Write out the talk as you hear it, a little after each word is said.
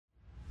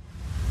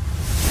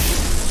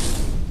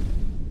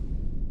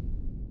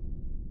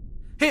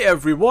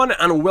everyone,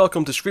 and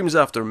welcome to Screams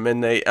After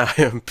Midnight. I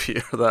am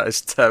Peter, that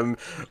is Tim.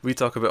 We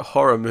talk about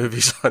horror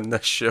movies on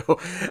this show.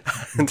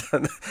 And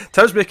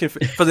Tim's making,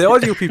 for the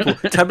audio people,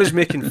 Tim is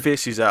making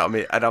faces at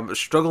me, and I'm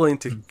struggling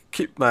to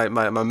keep my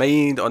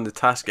mind on the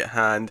task at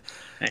hand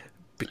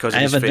because of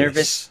his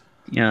face.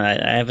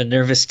 I have a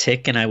nervous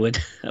tick, and I would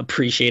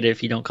appreciate it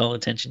if you don't call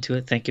attention to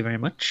it. Thank you very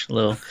much. A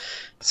little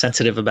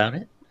sensitive about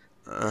it.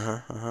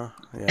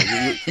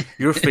 Yeah,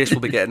 your face will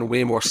be getting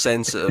way more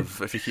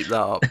sensitive if you keep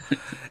that up.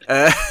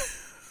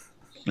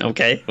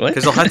 Okay, what?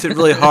 Because I'll hit it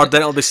really hard,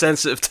 then it'll be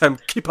sensitive, Tim.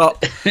 Keep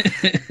up.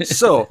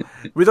 So,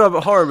 we talk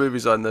about horror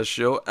movies on this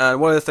show,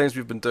 and one of the things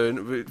we've been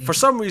doing, for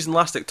some reason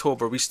last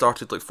October we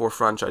started like 4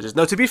 franchises.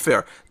 Now, to be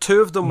fair,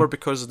 2 of them were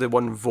because they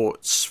won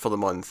votes for the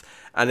month,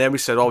 and then we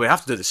said, oh, we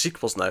have to do the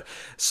sequels now.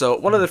 So,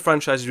 one of the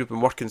franchises we've been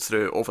working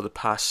through over the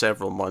past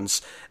several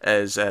months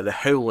is The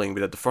Howling. We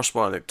did the first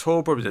one in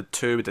October, we did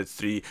 2, we did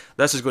 3.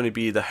 This is going to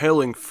be The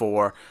Howling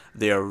 4,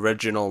 The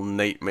Original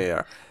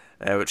Nightmare,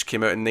 which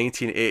came out in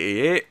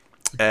 1988.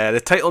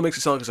 The title makes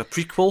it sound like it's a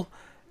prequel.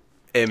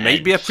 It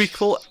might be a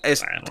prequel. I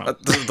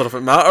don't know if it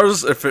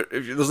matters. If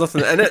there's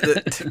nothing in it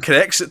that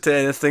connects it to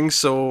anything,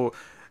 so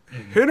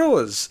who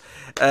knows?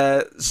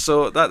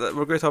 So that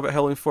we're going to talk about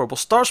Howling 4. We'll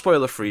start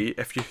spoiler free.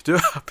 If you do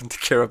happen to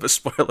care about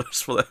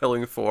spoilers for the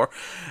Howling 4,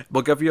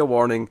 we'll give you a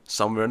warning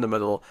somewhere in the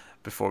middle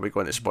before we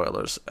go into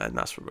spoilers, and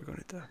that's what we're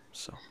going to do.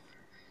 So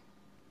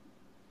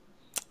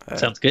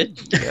sounds good.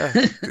 Yeah,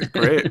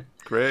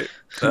 great.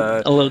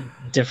 A little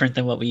different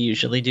than what we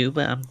usually do,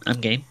 but I'm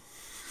game.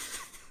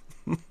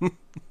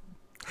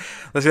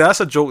 Listen, that's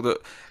a joke that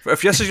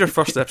if this is your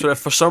first episode, if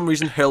for some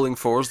reason Howling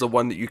 4 is the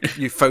one that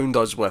you found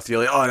us with,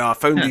 you're like, oh no, I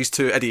found these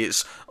 2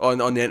 idiots on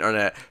the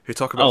internet who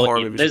talk about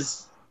horror movies.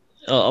 There's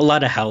a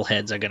lot of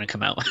hellheads are going to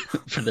come out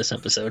for this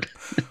episode.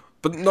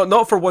 But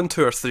not for 1,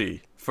 2, or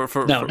 3. For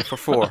 4.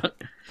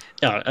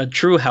 No, a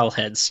true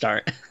hellhead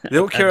start. They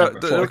don't care.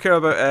 They don't care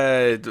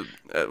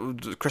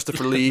about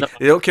Christopher Lee.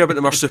 They don't care about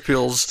the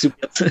marsupials.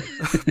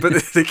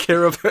 But they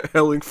care about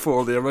Howling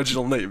 4, the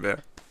original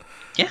Nightmare.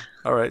 Yeah.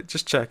 All right,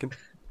 just checking,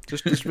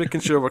 just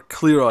making sure we're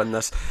clear on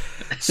this.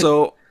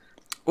 So,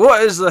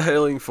 what is the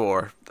Howling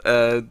 4?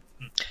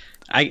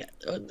 I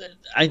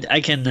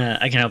can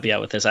help you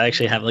out with this. I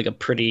actually have like a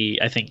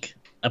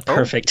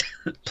perfect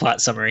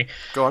plot summary.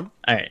 Go on.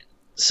 All right.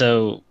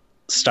 So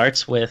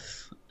starts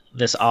with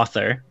this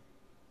author.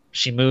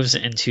 She moves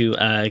into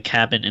a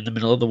cabin in the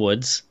middle of the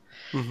woods,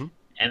 and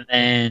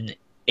then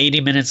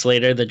 80 minutes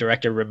later, the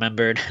director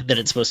remembered that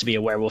it's supposed to be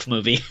a werewolf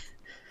movie,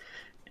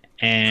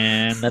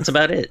 and that's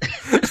about it.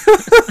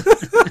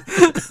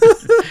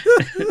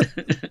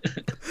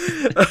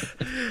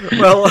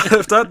 Well,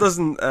 if that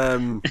doesn't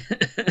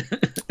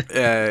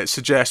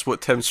suggest what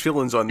Tim's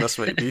feelings on this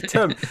might be,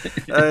 Tim,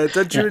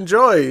 did you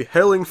enjoy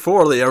Howling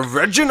 4, the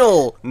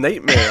original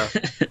Nightmare?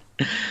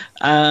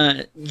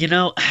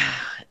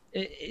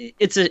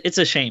 It's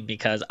a shame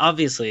because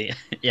obviously,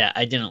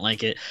 I didn't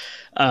like it,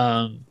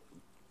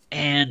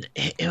 and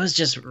it was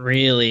just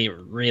really,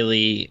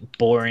 really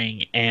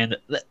boring. And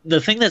the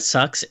thing that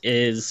sucks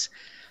is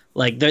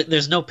like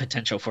there's no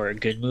potential for a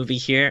good movie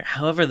here.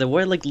 However, there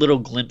were like little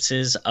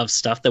glimpses of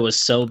stuff that was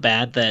so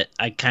bad that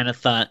I kind of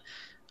thought,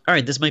 all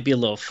right, this might be a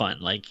little fun.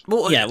 Like,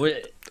 well, yeah,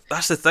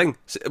 that's the thing.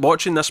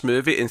 Watching this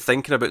movie and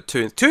thinking about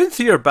 2 and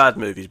 3 are bad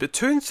movies, but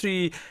 2 and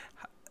 3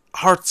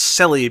 are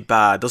silly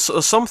bad. There's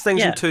some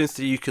things in 2 and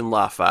 3 you can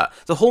laugh at.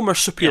 The whole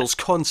marsupials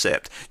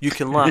concept you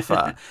can laugh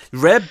at.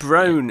 Red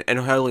Brown in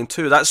Howling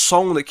 2, that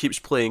song that keeps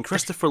playing,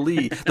 Christopher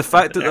Lee, the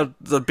fact that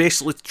they're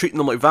basically treating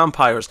them like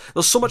vampires.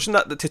 There's so much in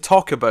that to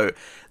talk about.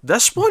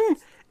 This one,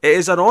 it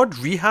is an odd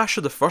rehash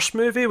of the first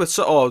movie with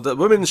the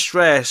woman's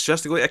stressed, she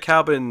has to go to a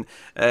cabin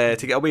to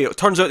get away. It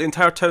turns out the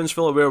entire town's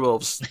full of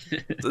werewolves.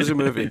 This is a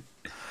movie.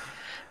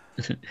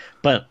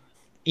 But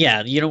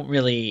yeah, you don't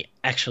really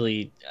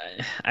actually.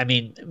 I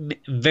mean,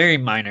 very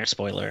minor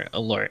spoiler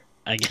alert,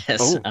 I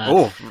guess.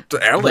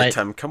 Early,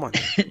 Tim, come on.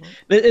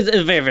 It's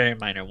a very, very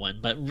minor one,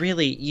 but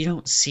really, you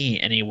don't see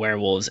any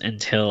werewolves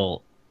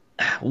until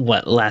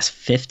last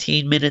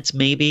 15 minutes,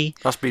 maybe.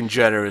 That's being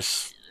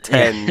generous.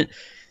 10. Yeah.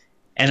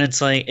 And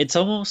it's like it's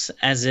almost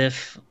as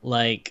if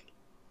like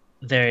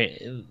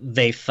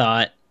they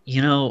thought,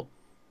 the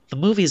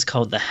movie is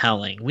called The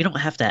Howling. We don't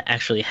have to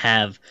actually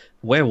have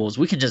werewolves.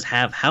 We can just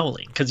have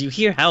howling, because you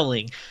hear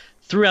howling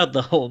throughout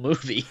the whole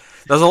movie.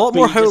 There's a lot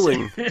more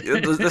howling.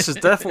 This is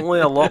definitely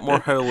a lot more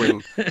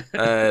howling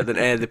than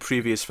any of the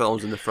previous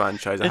films in the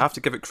franchise. I have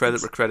to give it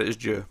credit where credit is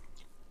due.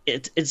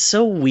 It's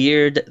so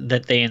weird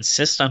that they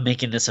insist on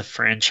making this a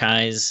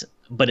franchise,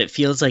 but it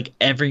feels like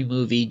every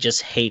movie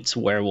just hates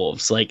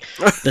werewolves. Like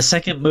the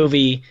second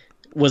movie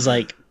was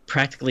like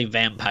practically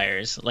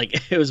vampires.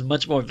 Like it was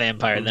much more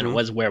vampire than it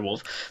was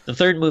werewolf. The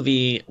third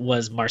movie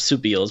was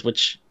marsupials,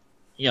 which,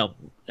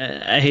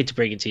 I hate to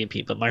break it to you,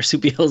 Pete, but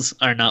marsupials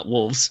are not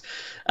wolves.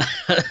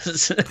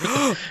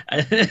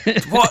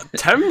 What,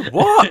 Tim?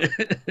 What?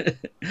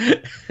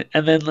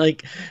 And then,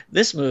 like,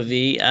 this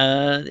movie,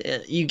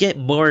 you get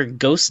more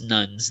ghost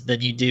nuns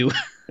than you do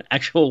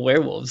actual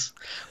werewolves,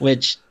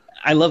 which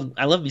I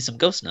love me some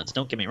Ghost Nuts.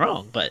 Don't get me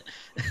wrong, but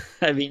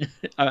I mean,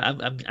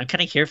 I'm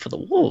kind of here for the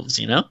wolves,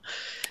 you know.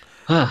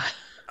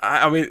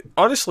 I mean,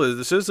 honestly,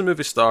 as soon as the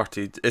movie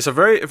started, it's a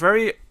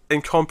very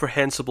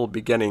incomprehensible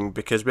beginning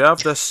because we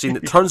have this scene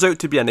that turns out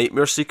to be a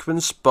nightmare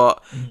sequence,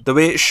 but the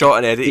way it's shot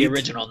and edited, The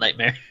original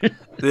nightmare.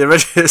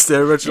 it's the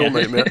original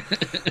nightmare.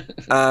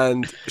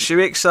 And she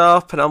wakes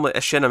up, and I'm like,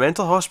 is she in a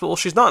mental hospital?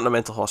 She's not in a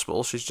mental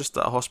hospital. She's just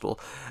at a hospital.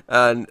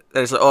 And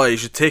it's like, oh, you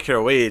should take her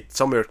away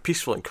somewhere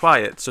peaceful and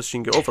quiet so she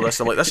can get over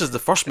this. I'm like, this is the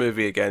first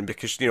movie again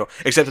because, you know,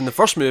 except in the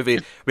first movie,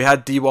 we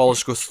had Dee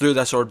Wallace go through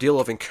this ordeal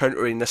of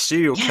encountering this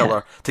serial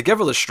killer to give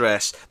her the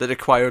stress that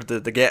required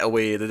the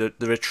getaway, the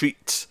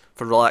retreat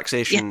for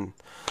relaxation.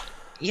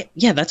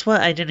 Yeah, that's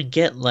what I didn't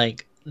get.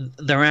 Like,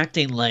 they're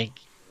acting like,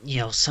 you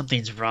know,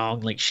 something's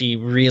wrong. Like, she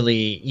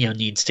really, you know,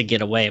 needs to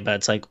get away. But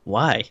it's like,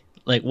 why?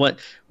 Like, what?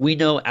 We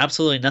know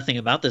absolutely nothing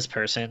about this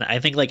person. I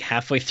think, like,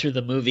 halfway through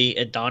the movie,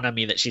 it dawned on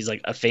me that she's,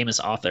 like, a famous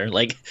author.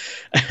 Like,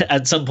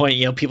 at some point,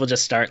 you know, people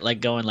just start,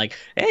 like, going, like,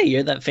 hey,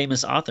 you're that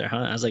famous author, huh?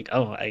 I was like,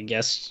 oh, I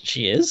guess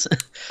she is.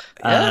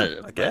 Yeah,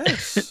 I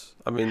guess.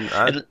 I mean,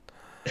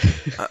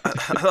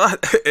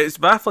 it's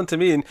baffling to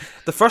me, and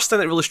the first thing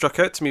that really struck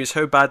out to me was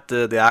how bad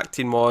the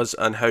acting was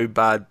and how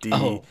bad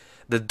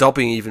the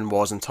dubbing even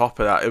was on top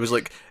of that. It was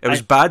like it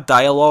was bad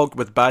dialogue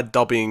with bad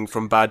dubbing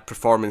from bad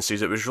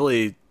performances. It was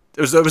really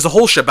it was a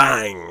whole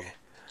shebang.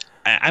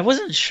 I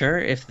wasn't sure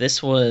if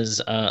this was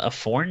a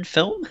foreign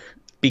film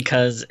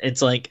because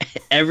it's like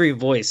every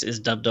voice is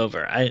dubbed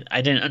over.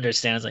 I didn't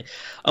understand. I was like,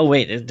 oh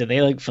wait, did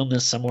they like film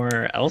this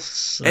somewhere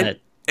else?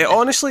 It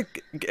honestly,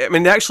 I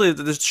mean, actually,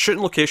 the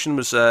shooting location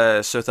was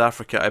South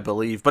Africa, I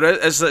believe, but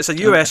it's a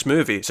US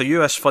movie. It's a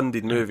US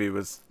funded movie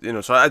with, you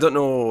know, so I don't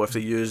know if they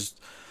used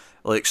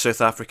like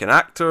South African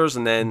actors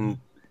and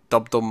then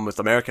dubbed them with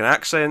American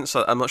accents.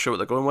 I'm not sure what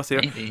they're going with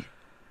here. Maybe.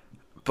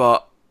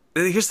 But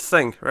here's the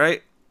thing,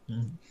 right?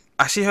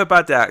 I see how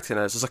bad the acting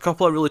is. There's a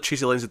couple of really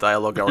cheesy lines of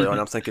dialogue early on.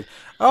 I'm thinking,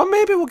 oh,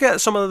 maybe we'll get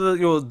some of the,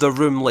 you know, the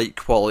Room-like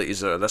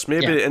qualities out of this.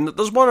 Maybe, and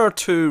there's one or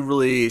two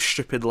really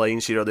stupid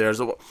lines here or there.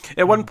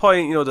 At one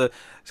point, you know,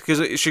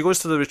 because she goes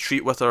to the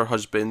retreat with her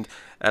husband,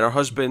 and her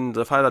husband,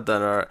 they've had a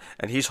dinner,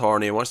 and he's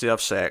horny and wants to have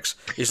sex.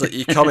 He's like,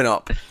 you coming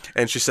up?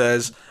 And she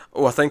says,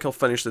 oh, I think I'll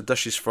finish the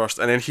dishes first.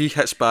 And then he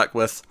hits back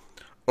with,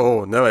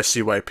 oh, now I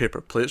see why paper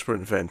plates were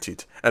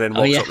invented. And then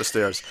walks up the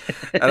stairs.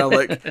 And I'm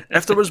like,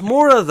 if there was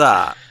more of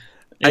that,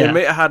 I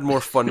might have had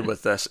more fun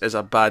with this as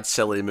a bad,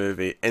 silly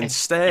movie.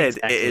 Instead,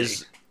 it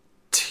is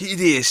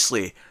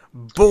tediously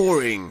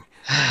boring.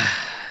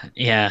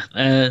 I'm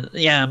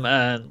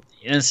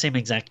in the same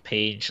exact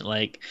page.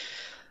 Like,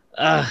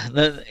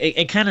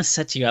 it kind of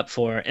sets you up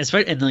for,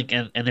 and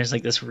there's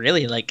like this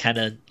really like kind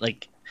of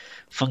like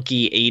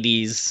funky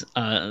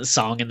 80s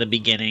song in the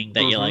beginning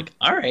that you're like,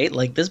 all right,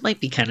 like this might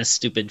be kind of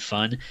stupid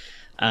fun.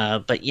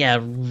 But yeah,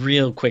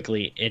 real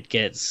quickly it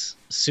gets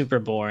super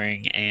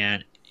boring,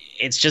 and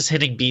it's just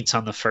hitting beats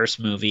on the first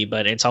movie,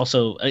 but it's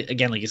also,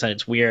 again, like you said,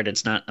 it's weird.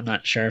 I'm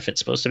not sure if it's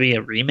supposed to be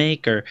a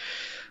remake or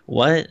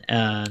what.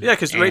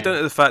 Because right down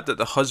to the fact that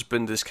the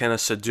husband is kind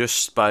of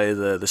seduced by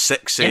the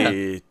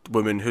sexy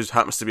woman who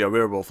happens to be a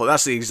werewolf. Like,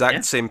 that's the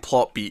exact same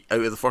plot beat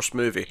out of the first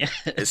movie.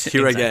 It's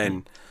here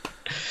again.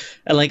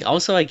 And like,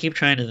 also, I keep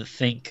trying to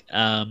think,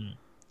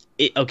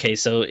 okay,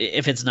 so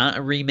if it's not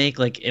a remake,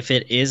 like if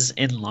it is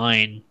in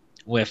line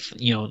with,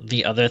 you know,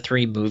 the other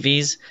three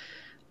movies,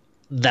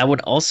 that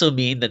would also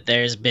mean that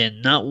there's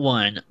been not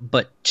one,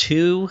 but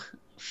two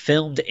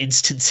filmed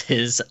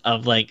instances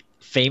of like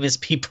famous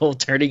people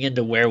turning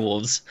into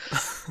werewolves.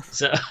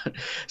 So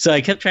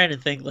I kept trying to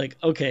think like,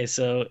 okay,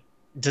 so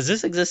does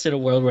this exist in a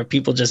world where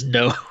people just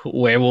know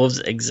werewolves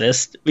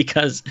exist?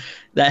 Because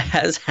that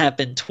has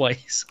happened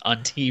twice on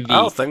TV. I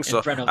don't think so.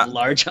 In front of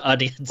large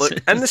audiences.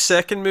 Like, in the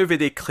second movie,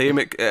 they claim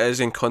it is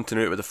in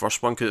continuity with the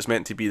first one because it's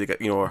meant to be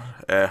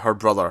her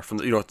brother from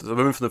the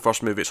woman from the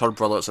first movie. It's her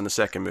brother that's in the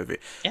second movie.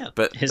 Yeah,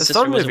 but the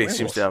third movie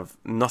seems to have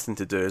nothing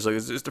to do. It's like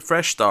it's the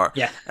fresh start.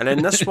 Yeah, and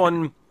in this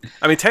one,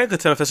 I mean, technically,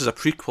 Tim, if this is a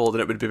prequel,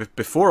 then it would be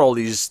before all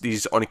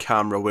these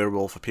on-camera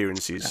werewolf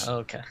appearances. Oh,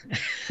 okay.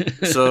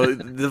 So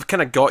they've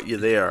kind of got you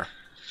there.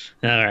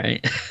 All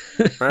right.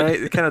 Right,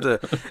 they kind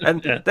of do.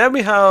 And then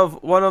we have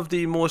one of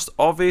the most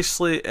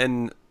obviously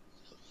and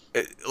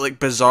like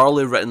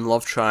bizarrely written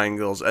love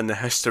triangles in the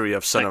history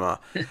of cinema,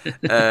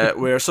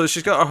 where so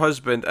she's got her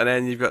husband, and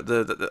then you've got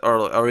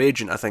our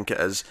agent, I think it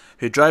is,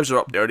 who drives her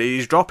up there.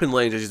 He's dropping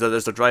lines as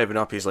they're driving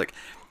up. He's like,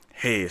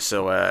 hey,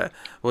 so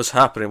what's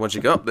happening once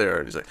you get up there?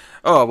 And he's like,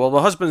 oh, well,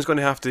 my husband's going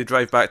to have to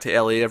drive back to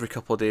LA every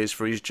couple of days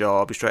for his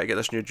job. He's trying to get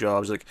this new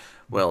job. He's like,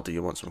 well, do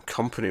you want some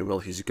company while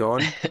he's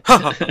gone?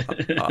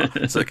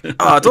 It's like,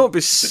 don't be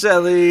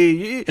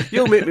silly.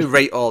 You'll make me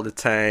right all the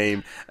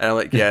time. And I'm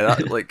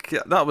like,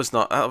 that was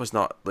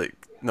not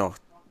like, no.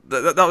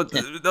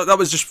 That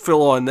was just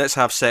full on, let's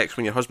have sex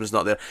when your husband's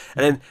not there.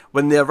 And then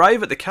when they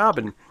arrive at the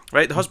cabin,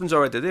 right, the husband's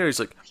already there. He's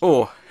like,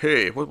 oh,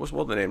 hey, what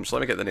are the names?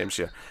 Let me get the names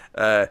here.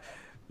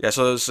 Yeah,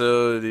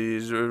 so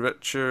these are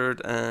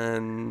Richard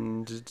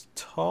and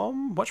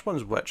Tom. Which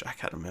one's which? I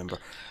can't remember.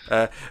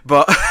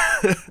 But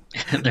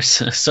They're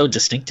so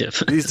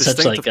distinctive. these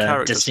Such like distinctive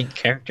characters. distinct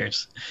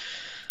characters.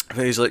 And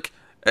he's like,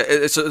 but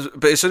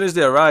as soon as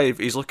they arrive,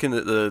 he's looking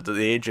at the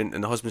agent,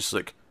 and the husband's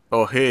like,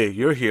 "Oh, hey,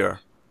 you're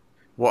here.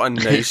 What a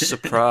nice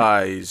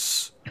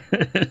surprise."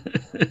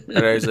 And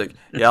I was like,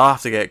 "Yeah, I'll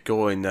have to get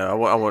going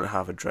now. I won't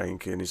have a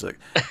drink." And he's like,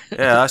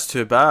 "Yeah, that's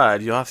too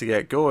bad. You'll have to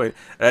get going."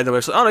 And the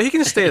wife's like, "Oh no, he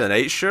can stay the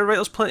night. Sure, right?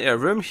 There's plenty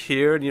of room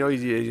here, and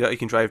you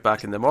can drive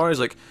back in the morning."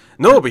 He's like,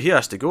 "No, but he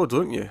has to go,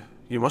 don't you?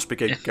 You must be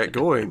get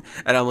going."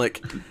 And I'm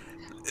like,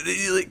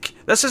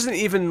 this isn't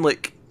even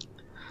like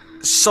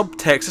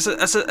subtext.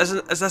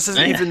 This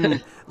isn't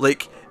even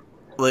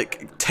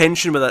like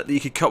tension with that you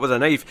could cut with a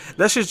knife.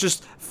 This is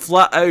just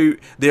flat out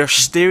they're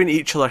staring at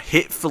each other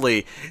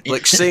hatefully,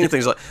 like saying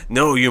things like,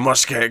 "No, you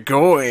must get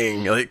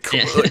going," like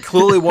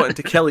clearly wanting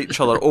to kill each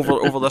other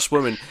over this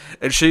woman,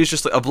 and she's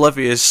just like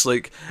oblivious,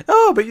 like,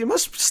 "Oh, but you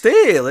must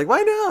stay, like,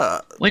 why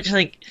not?" Which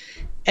like,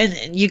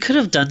 and you could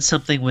have done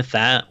something with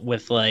that,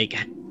 with like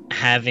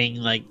having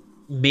like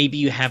maybe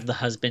you have the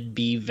husband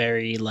be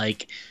very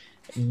like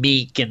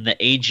meek and the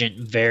agent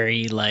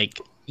very like,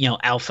 you know,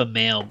 alpha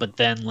male, but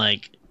then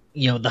like,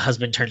 you know, the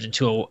husband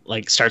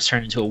starts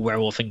turning into a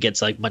werewolf and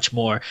gets like much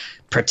more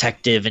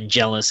protective and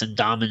jealous and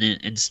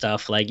dominant and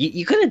stuff. Like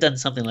you could have done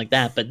something like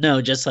that, but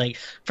no, just like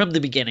from the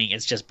beginning,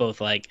 it's just both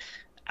like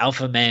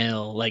alpha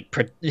male, like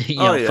fight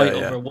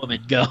over a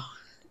woman, go.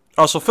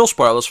 Oh, so full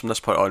spoilers from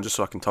this point on, just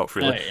so I can talk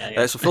freely.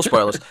 So full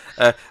spoilers.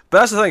 But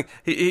that's the thing.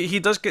 He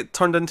does get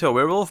turned into a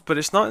werewolf, but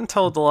it's not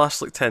until the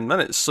last like 10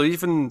 minutes. So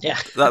even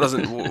that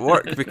doesn't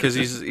work because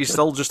he's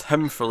still just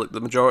him for like the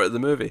majority of the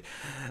movie.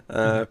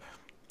 And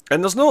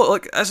there's no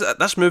like as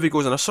this movie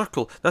goes in a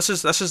circle. This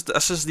is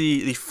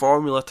the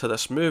formula to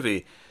this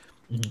movie.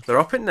 They're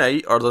up at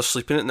night or they're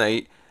sleeping at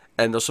night,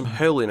 and there's some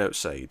howling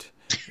outside.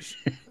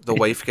 The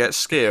wife gets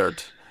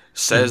scared.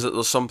 Says that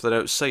there's something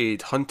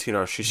outside hunting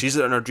her. She sees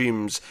it in her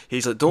dreams.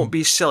 He's like, "Don't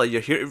be silly. You're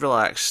here to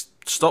relax.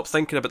 Stop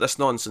thinking about this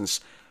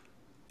nonsense."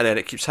 And then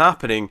it keeps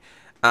happening,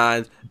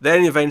 and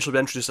then eventually we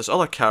introduce this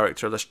other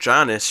character, this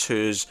Janice,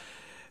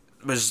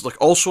 was like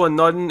also a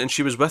nun, and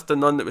she was with the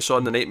nun that we saw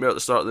in the nightmare at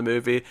the start of the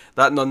movie.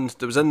 That nun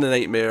that was in the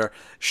nightmare,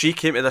 she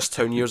came to this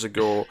town years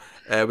ago,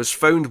 was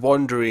found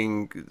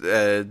wandering,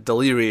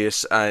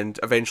 delirious, and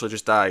eventually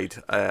just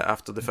died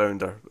after they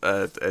found her.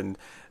 And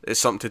it's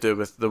something to do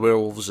with the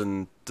werewolves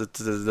and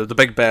the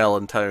big bell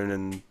in town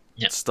and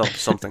stuff.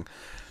 Something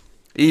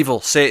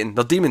evil, Satan,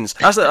 they're demons.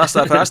 That's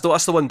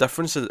the one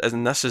difference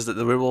in this, is that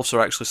the werewolves are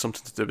actually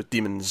something to do with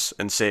demons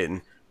and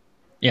Satan.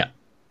 Yeah.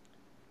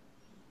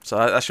 So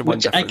that's your one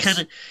difference.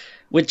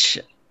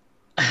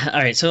 All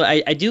right, so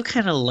I do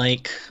kind of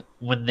like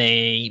when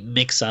they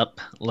mix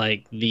up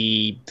like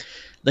they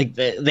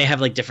have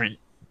like different,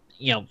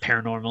 you know,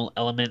 paranormal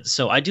elements.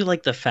 So I do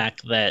like the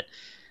fact that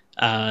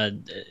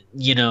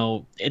you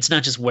know, it's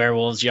not just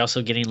werewolves. You're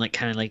also getting like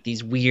kind of like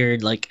these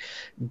weird like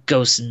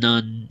ghost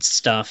nun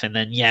stuff, and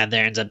then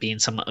there ends up being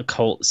some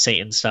occult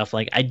Satan stuff.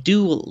 Like I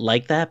do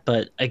like that,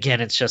 but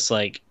again, it's just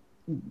like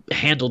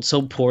handled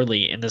so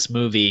poorly in this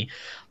movie.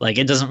 Like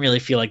it doesn't really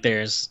feel like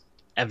there's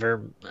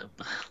ever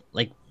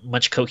like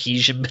much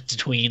cohesion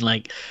between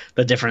like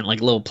the different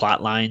like little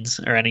plot lines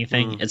or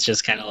anything. It's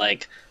just kind of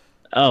like,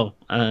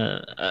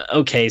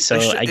 okay, so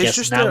I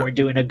guess now we're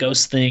doing a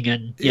ghost thing,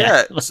 and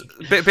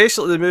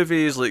basically the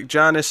movie is like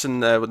Janice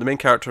and with the main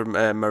character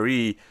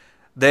Marie.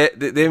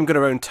 Them going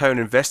around town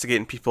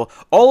investigating people,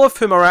 all of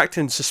whom are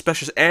acting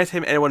suspicious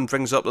anytime anyone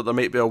brings up that there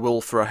might be a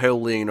wolf or a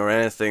howling or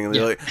anything. And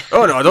they're like,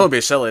 "Oh no, don't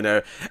be silly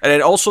now." And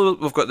then also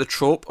we've got the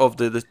trope of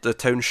the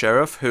town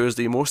sheriff, who is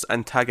the most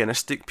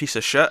antagonistic piece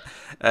of shit.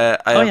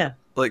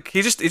 Like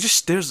he just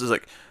stares. He's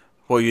like,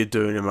 "What are you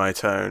doing in my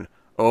town?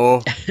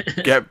 Oh,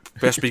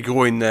 best be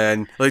going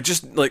then." Like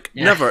just like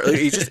never. Like,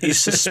 he's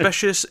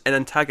suspicious and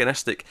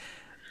antagonistic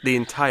the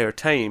entire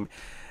time.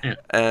 Yeah.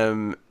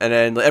 And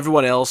then like,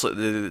 everyone else, like,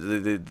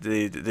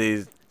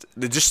 they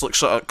just like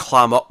sort of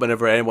clam up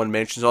whenever anyone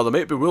mentions, "Oh, there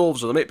might be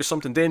wolves or there might be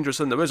something dangerous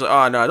in the woods." Like,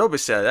 "Oh no, don't be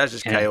silly. That's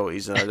just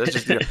coyotes." That's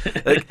just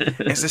like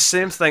it's the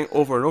same thing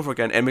over and over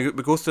again. And we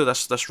go through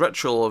this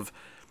ritual of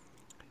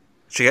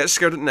she gets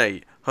scared at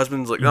night.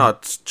 Husband's like, "No,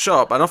 shut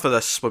up, enough of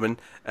this, woman."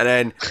 And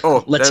then,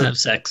 let's have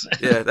sex.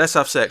 Let's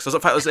have sex. In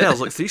fact, there's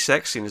like 3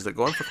 sex scenes that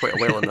go on for quite a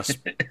while in this,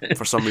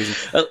 for some reason.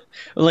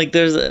 Like,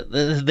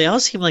 they all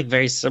seem like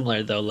very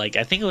similar though. Like,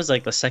 I think it was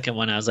like the second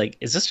one. I was like,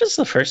 "Is this just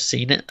the first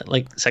scene?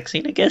 Like, sex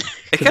scene again?"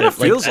 It kind of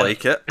feels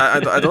like it.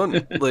 I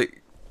don't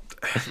like.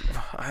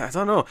 I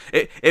don't know.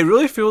 It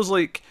really feels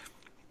like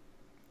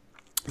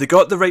they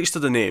got the rights to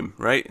the name,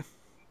 right?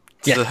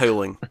 To the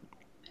howling.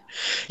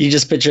 You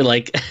just picture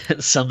like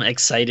some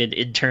excited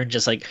intern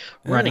just like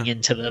running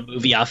into the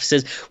movie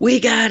offices. "We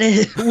got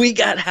it! We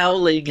got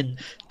howling!" And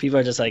people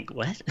are just like,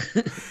 "What?"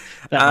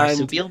 That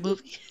marsupial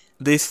movie?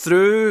 They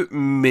threw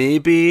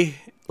maybe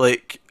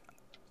like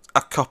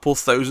a couple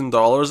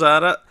 $1,000s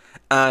at it,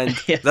 and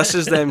this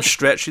is them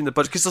stretching the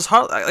budget because there's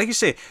hard, like you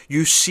say,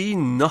 you see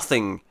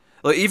nothing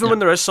Like, even when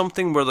there is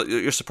something where like,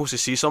 you're supposed to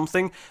see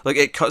something, like,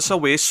 it cuts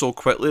away so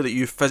quickly that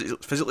you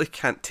physically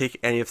can't take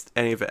any of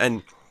it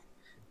in.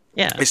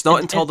 Yeah, It's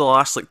not until the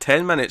last, like,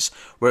 10 minutes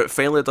where it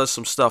finally does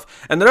some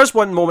stuff. And there is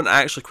one moment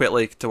I actually quite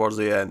like towards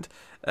the end.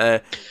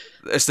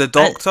 It's the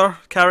doctor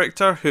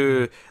character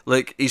who,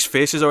 like, his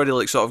face is already,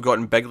 like, sort of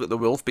gotten big like the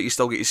wolf, but he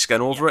still got his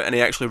skin over it, and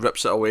he actually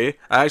rips it away.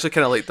 I actually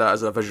kind of like that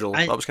as a visual.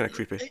 That was kind of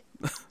creepy.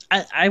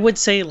 I would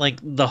say, like,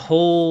 the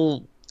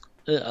whole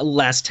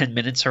last 10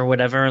 minutes or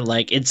whatever,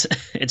 like, it's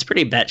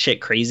pretty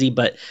batshit crazy,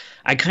 but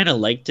I kind of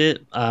liked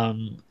it.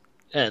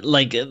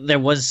 Like, there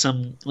was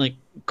some, like,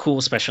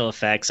 cool special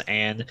effects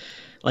and,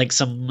 like,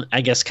 some, I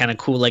guess, kind of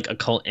cool, like,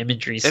 occult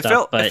imagery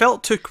stuff. It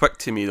felt too quick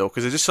to me, though,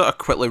 because it just sort of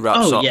quickly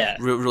wraps up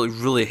really,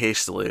 really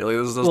hastily. Like,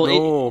 there's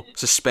no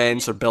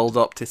suspense or build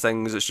up to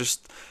things. It's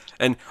just...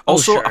 And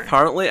also,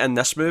 apparently, in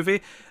this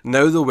movie,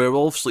 now the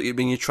werewolves, like,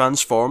 when you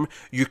transform,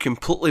 you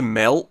completely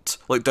melt,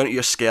 like, down to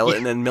your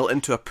skeleton and melt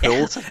into a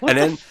pool, like,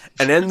 and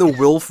then the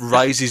wolf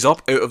rises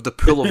up out of the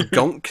pool of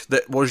gunk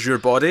that was your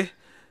body.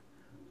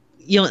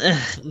 You know,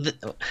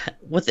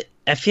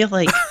 I feel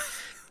like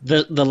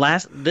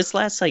this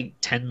last like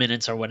 10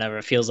 minutes or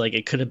whatever feels like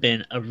it could have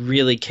been a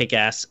really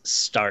kick-ass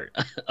start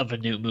of a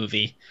new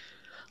movie.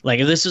 Like,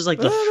 if this was like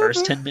the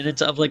first 10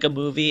 minutes of like a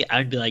movie,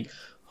 I'd be like,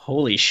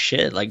 holy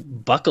shit, like,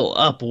 buckle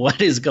up,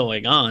 what is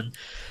going on?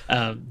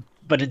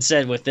 But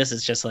instead with this,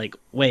 it's just like,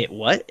 wait,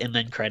 what? And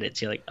then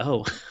credits, you're like,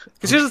 oh.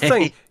 Because here's the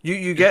thing,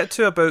 you get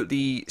to about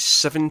the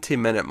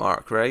 70-minute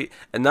mark, right?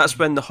 And that's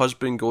when the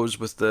husband goes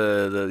with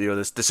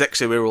the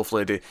sexy werewolf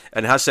lady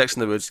and has sex in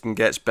the woods and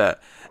gets bit.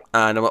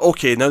 And I'm like,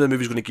 okay, now the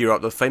movie's going to gear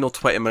up. The final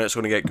 20 minutes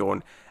are going to get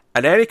going.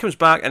 And then he comes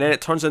back, and then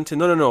it turns into,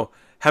 no.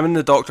 Him and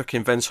the doctor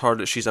convince her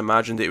that she's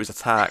imagined that he was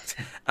attacked,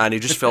 and he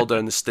just fell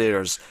down the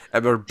stairs.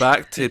 And we're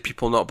back to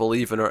people not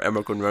believing her, and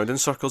we're going round in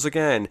circles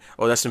again.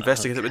 Oh, let's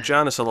investigate it with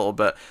Janice a little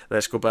bit.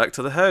 Let's go back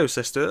to the house.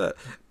 Let's do it.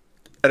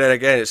 And then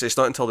again, it's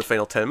not until the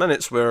final 10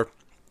 minutes where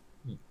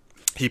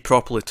he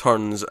properly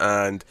turns,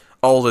 and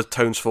all the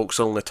townsfolk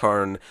suddenly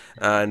turn,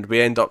 and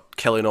we end up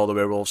killing all the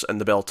werewolves in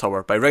the bell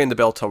tower by ringing the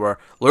bell tower,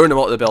 luring them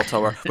all to the bell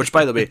tower. Which,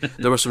 by the way,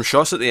 there were some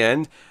shots at the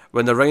end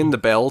when they're ringing the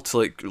bell to,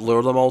 like,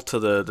 lure them all to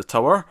the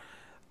tower.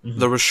 Mm-hmm.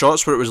 There were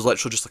shots where it was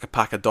literally just like a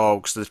pack of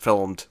dogs they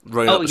filmed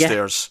running up the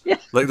stairs. Yeah.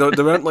 Like,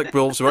 they weren't like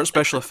wolves, they weren't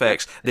special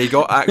effects. They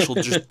got actual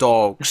just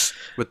dogs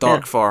with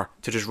dark fur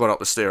to just run up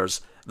the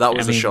stairs. That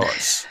was the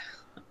shots.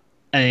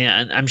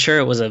 I'm sure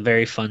it was a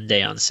very fun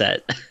day on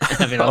set.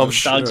 I mean, all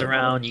the dogs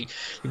around, you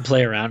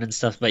play around and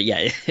stuff, but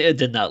yeah, it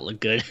did not look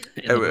good.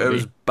 It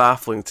was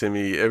baffling to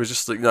me. It was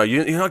just like, no,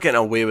 you're not getting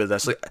away with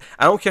this. Like,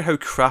 I don't care how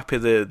crappy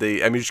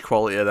the image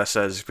quality of this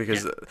is,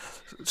 because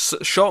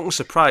shock and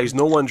surprise,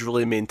 no one's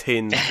really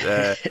maintained,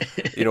 a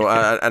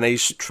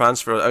nice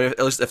transfer. I mean, at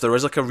least if there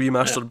is like a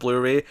remastered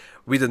Blu-ray,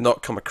 we did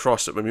not come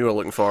across it when we were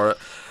looking for it.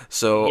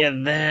 So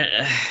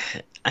yeah,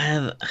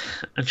 I'm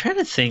trying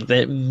to think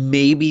that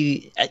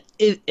maybe,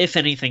 if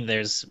anything,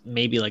 there's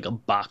maybe like a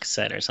box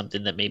set or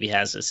something that maybe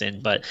has this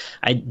in, but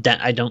I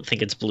don't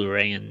think it's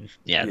Blu-ray, and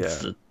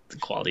the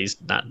quality's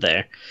not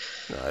there.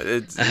 No,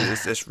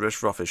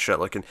 it's rough as shit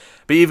looking.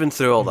 But even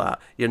through all that,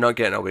 you're not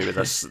getting away with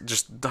this.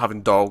 Just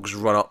having dogs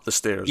run up the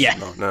stairs. Yeah.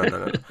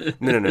 No.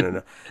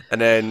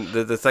 And then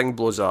the thing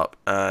blows up,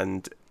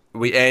 and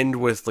we end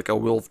with like a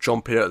wolf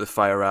jumping out of the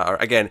fire at her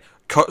again.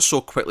 Cut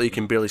so quickly you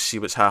can barely see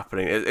what's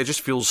happening. It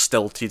just feels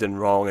stilted and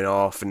wrong and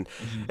off, and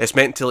it's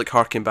meant to like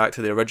harken back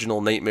to the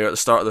original Nightmare at the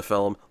start of the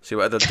film. See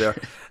what I did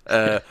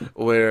there?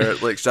 Where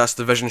like that's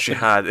the vision she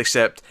had,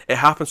 except it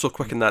happened so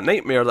quick in that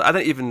nightmare that I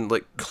didn't even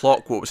like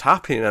clock what was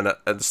happening in it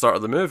at the start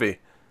of the movie.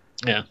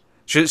 Yeah.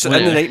 In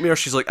the nightmare,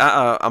 she's like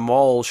at a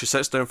mall. She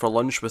sits down for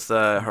lunch with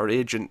her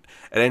agent,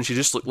 and then she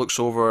just looks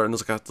over, and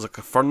there's like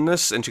a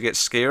furnace, and she gets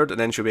scared, and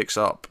then she wakes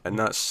up, and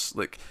that's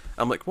like,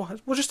 I'm like,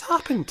 what just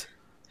happened?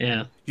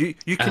 Yeah.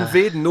 You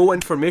conveyed no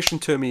information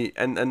to me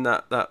in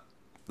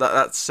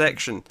that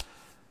section.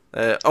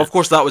 Of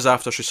course, that was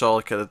after she saw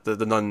like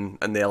the nun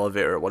in the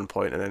elevator at one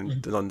point, and then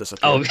the nun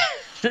disappeared.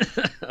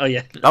 Oh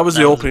yeah. That was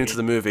the opening to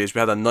the movie. Is we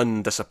had a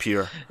nun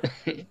disappear.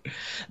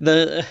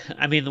 The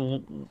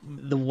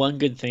one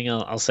good thing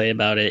I'll say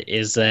about it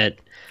is that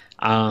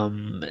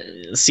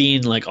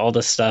seeing like all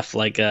the stuff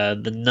like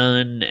the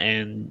nun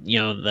and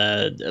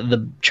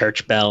the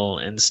church bell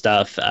and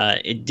stuff,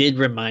 it did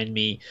remind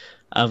me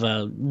of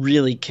a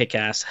really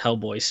kick-ass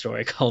Hellboy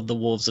story called The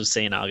Wolves of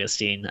St.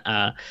 Augustine.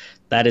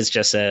 That is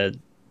just a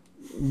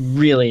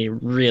really,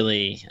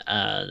 really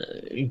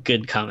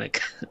good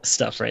comic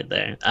stuff right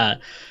there.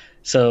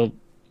 So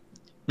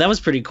that was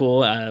pretty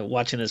cool.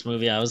 Watching this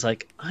movie, I was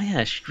like, oh yeah,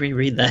 I should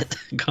reread that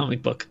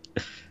comic book.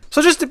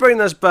 So just to bring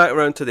this back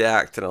around to the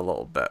acting a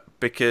little bit,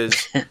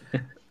 because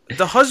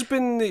the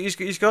husband,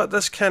 he's got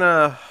this kind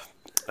of...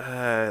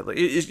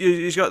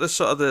 he's got this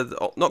sort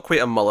of not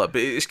quite a mullet,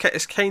 but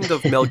it's kind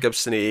of Mel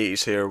Gibson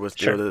 80s here with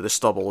the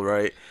stubble,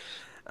 right?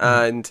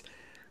 And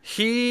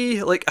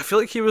I feel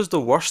like he was the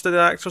worst of the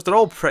actors. They're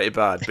all pretty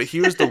bad, but he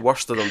was the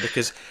worst of them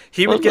because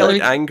he would Well, get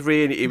like,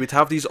 angry and he would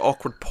have these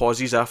awkward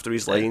pauses after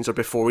his lines or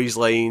before his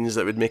lines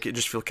that would make it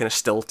just feel kind of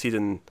stilted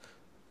and.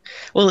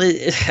 well,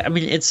 I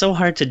mean, it's so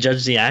hard to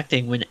judge the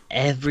acting when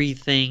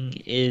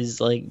everything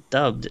is like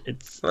dubbed.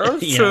 It's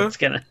That's you know, true. it's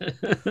gonna.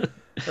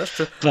 That's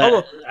true. But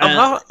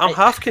Although I'm I,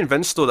 half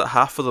convinced though that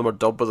half of them are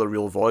dubbed with a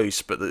real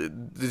voice, but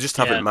they just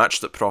haven't yeah.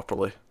 matched it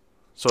properly,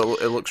 so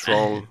it looks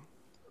wrong.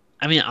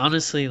 I mean,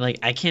 honestly, like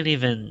I can't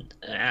even.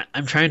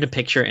 I'm trying to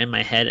picture it in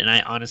my head, and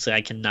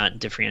I cannot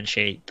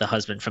differentiate the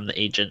husband from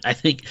the agent. I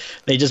think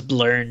they just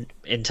blurred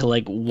into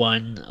like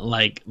one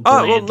like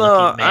Oh well, bland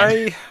no,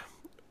 looking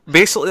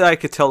man. I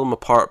could tell them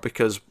apart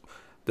because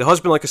the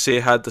husband, like I say,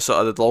 had the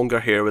sort of the longer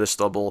hair with the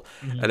stubble,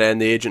 Mhm. and then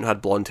the agent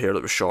had blonde hair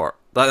that was short.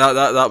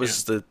 That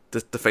was the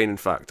defining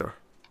factor.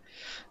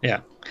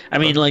 Yeah, I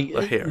mean, like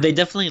The hair. they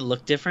definitely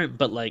look different,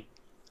 but like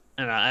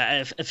I don't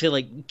know. I feel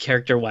like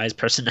character wise,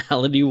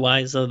 personality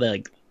wise, though,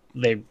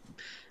 they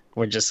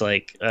were just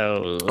like,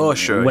 oh, Oh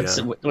sure,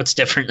 yeah. what's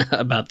different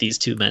about these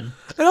two men?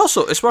 And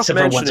also, it's worth Except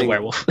for one's a mentioning.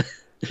 werewolf.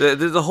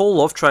 The whole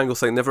love triangle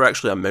thing never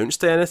actually amounts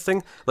to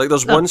anything. Like,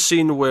 there's No. one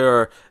scene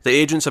where the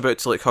agent's about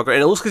to, like, hug her,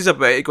 and it looks like he's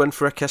about to go in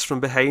for a kiss from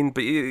behind,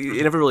 but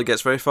he never really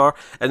gets very far,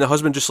 and the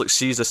husband just, like,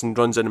 sees this and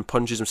runs in and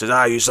punches him and says,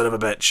 ah, you son of a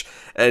bitch,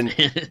 and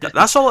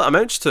that's all it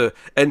amounts to.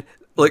 And,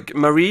 like,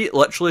 Marie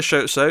literally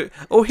shouts out,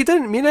 oh, he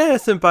didn't mean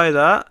anything by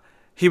that.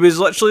 He was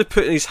literally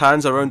putting his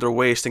hands around her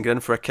waist and getting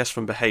in for a kiss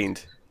from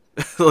behind.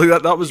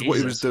 Like, that was what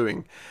he was Jesus.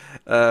 doing.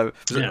 Yeah.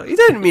 He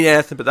didn't mean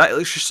anything, but that,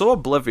 like, she's so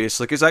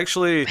oblivious. Like, it's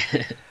actually...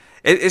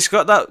 It's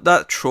got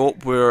that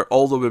trope where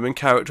all the women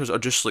characters are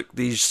just like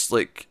these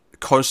like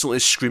constantly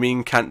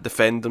screaming, can't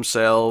defend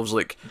themselves,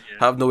 like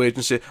have no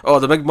agency. Oh,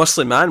 the big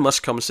muscly man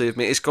must come save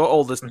me. It's got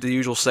all the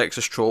usual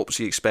sexist tropes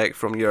you expect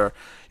from your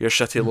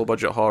shitty low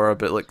budget horror,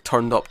 but like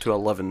turned up to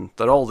 11.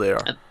 They're all there.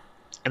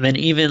 And then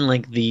even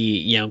like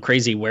the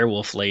crazy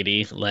werewolf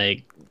lady,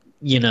 like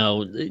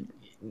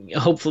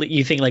hopefully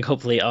you think like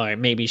hopefully all right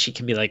maybe she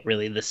can be like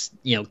really this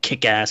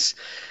kick ass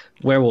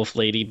werewolf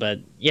lady, but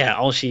yeah,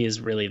 all she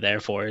is really there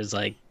for is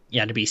like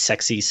to be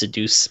sexy,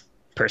 seduce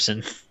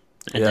person.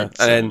 And Yeah, and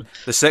then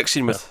the sex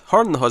scene with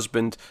her and the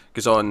husband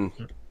goes on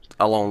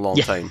a long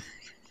Yeah. time,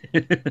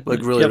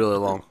 like really Yep. really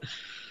long.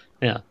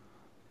 yeah.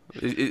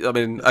 I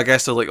mean, I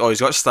guess they're like, oh, he's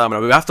got stamina.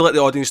 We have to let the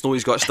audience know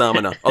he's got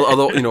stamina.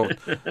 Although,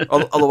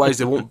 otherwise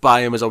they won't buy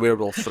him as a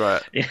werewolf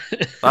threat. Yeah.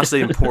 That's the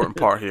important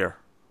part here,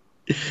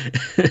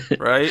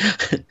 right?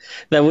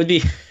 That would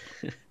be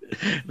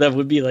that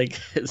would be like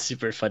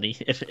super funny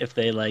if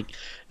they like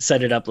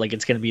set it up like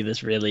it's gonna be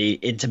this really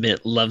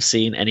intimate love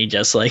scene and he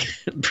just like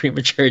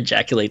premature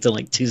ejaculates in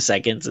like 2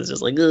 seconds. It's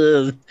just like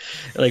ugh,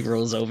 like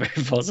rolls over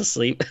and falls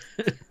asleep.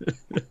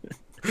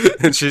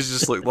 And she's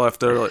just like left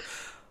there, like,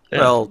 Yeah,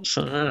 well,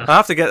 so, I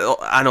have to get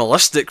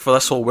animalistic for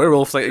this whole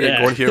werewolf thing to get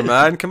Yeah. going here,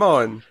 man. Come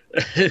on.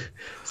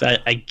 so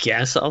I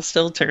guess I'll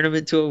still turn him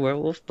into a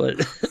werewolf, but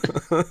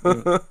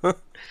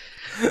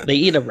they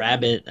eat a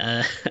rabbit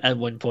at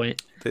one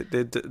point.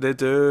 They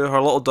do.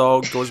 Her little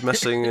dog goes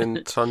missing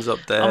and turns up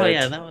dead. Oh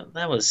yeah,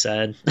 that was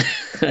sad.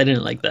 I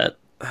didn't like that.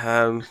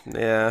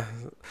 Yeah.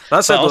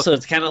 That's But it. also,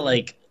 it's kind of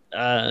like,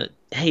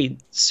 hey,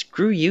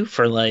 screw you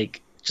for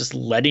like just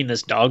letting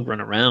this dog run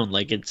around.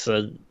 Like it's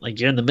like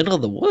you're in the middle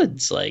of the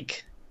woods.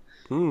 Like,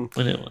 Hmm.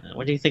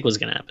 what do you think was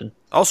gonna happen?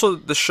 Also,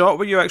 the shot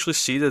where you actually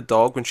see the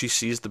dog when she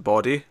sees the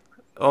body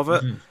of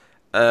it,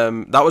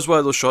 Mm-hmm. that was one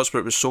of those shots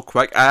where it was so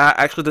quick. I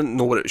actually didn't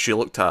know what she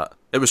looked at.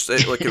 It was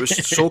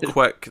so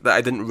quick that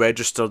I didn't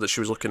register that she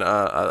was looking at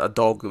a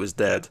dog that was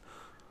dead.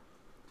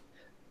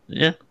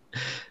 Yeah,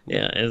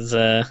 yeah.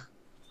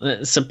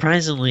 It's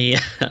surprisingly,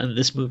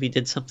 this movie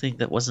did something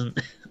that wasn't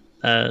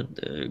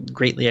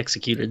greatly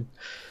executed.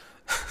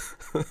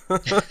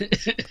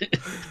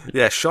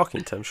 Yeah,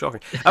 shocking, Tim,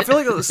 shocking. I feel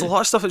like there's a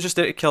lot of stuff that's just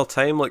there to kill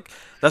time. Like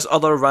this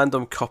other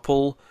random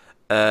couple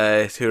who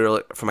are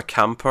like from a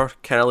camper,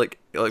 kind of like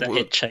The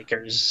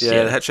hitchhikers.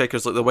 yeah, the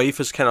hitchhikers. Like the wife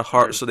is kind of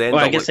hurt, so they end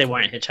Well, I up guess like, they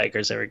weren't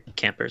hitchhikers; they were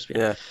campers.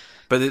 yeah.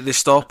 But they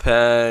stop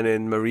in,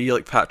 and Marie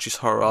like patches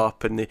her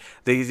up, and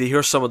they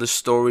hear some of the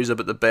stories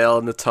about the bell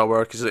in the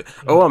tower because like,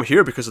 oh, I'm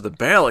here because of the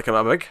bell. Like I'm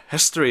a big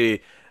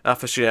history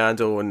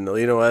aficionado, and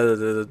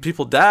the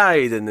people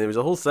died, and there was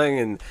a whole thing,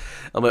 and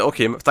I'm like,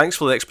 okay, thanks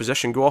for the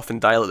exposition. Go off and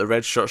die like the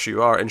red shirts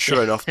you are. And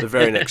sure enough, the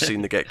very next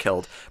scene they get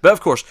killed. But of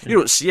course, you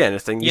don't see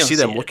anything. You You don't see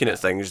them see it. looking at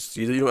things.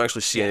 You don't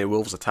actually see any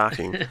wolves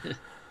attacking.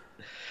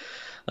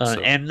 So-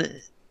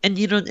 And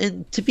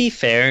and to be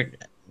fair,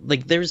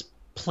 like there's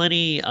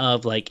plenty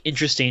of like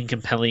interesting,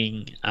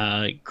 compelling,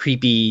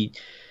 creepy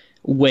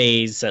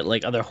ways that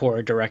like other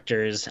horror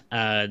directors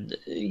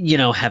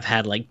have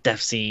had like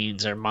death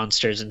scenes or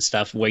monsters and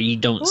stuff where you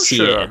don't see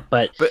sure. it,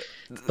 but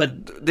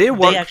But they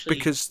work actually-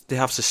 because they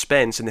have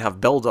suspense and they have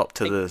build up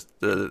to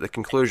the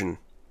conclusion.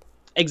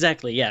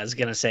 exactly, yeah, I was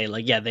gonna say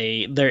like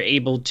they're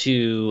able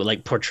to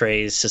like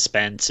portray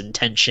suspense and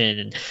tension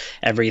and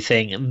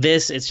everything.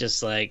 This it's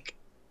just like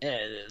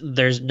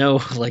there's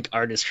no like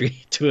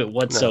artistry to it No.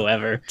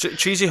 whatsoever.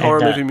 Cheesy And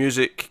horror movie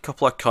music,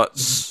 couple of mhm,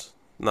 cuts,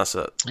 and that's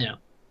it. yeah,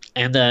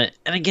 and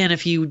again,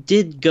 if you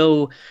did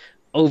go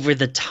over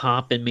the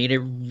top and made it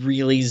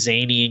really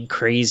zany and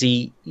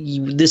crazy,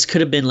 this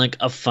could have been like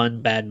a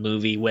fun bad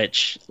movie.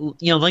 Which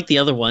like the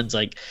other ones,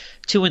 like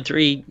 2 and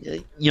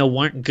 3,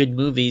 weren't good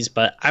movies,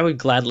 but I would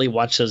gladly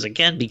watch those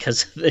again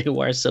because they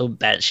were so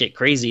batshit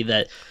crazy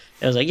that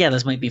I was like, yeah,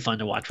 this might be fun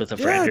to watch with a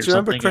Yeah, friend or do you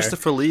remember something. Or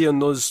Christopher Lee on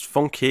those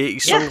funky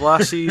 80s yeah.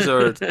 sunglasses?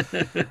 Or,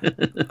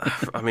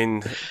 I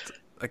mean,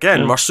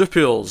 again,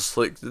 marsupials,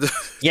 like,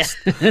 Yeah.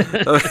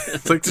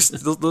 like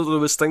just there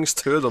was things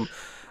to them.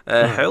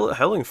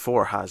 Howling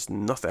 4 has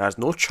nothing, has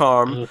no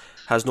charm,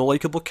 has no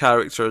likable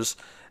characters,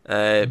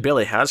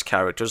 barely has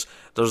characters.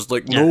 There's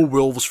like no Yeah.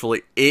 wolves for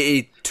like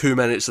 82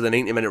 minutes of the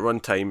 90-minute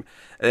runtime.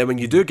 And then when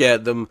you do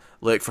get them,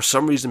 like for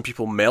some reason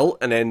people melt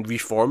and then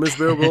reform as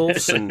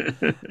werewolves, and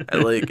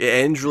like it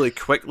ends really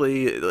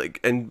quickly.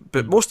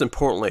 But most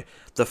importantly,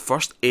 the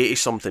first 80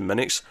 something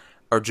minutes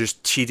are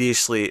just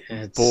tediously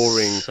It's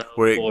boring, so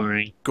where it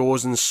boring.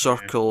 goes in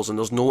circles and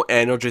there's no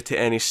energy to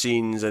any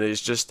scenes, and it's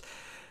just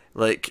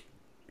like,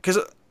 because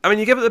I mean,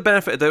 you give it the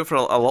benefit of the doubt for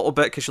a little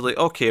bit because you're like,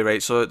 okay,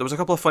 right, so there was a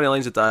couple of funny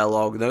lines of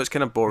dialogue. Now it's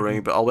kind of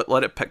boring, but I'll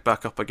let it pick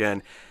back up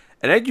again.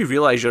 And then you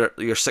realise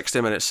you're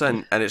 60 minutes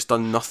in and it's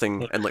done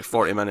nothing in like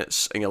 40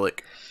 minutes, and you're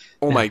like,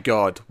 oh my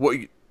god,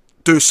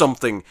 do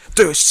something,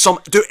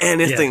 do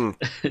anything.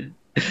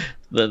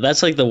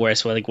 That's like the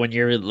worst way. Like when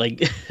you're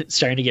like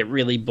starting to get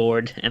really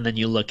bored, and then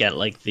you look at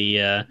like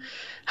the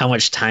how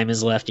much time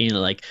is left, and you're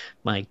like,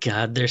 my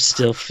God, there's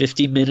still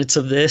 50 minutes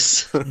of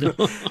this. No.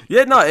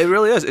 Yeah, no, it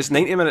really is. It's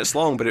 90 minutes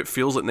long, but it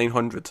feels like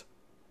 900.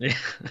 Yeah.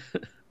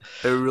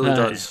 It really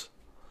does.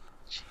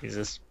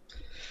 Jesus.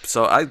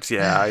 So I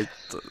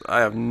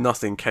have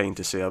nothing kind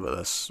to say about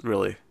this,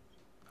 really.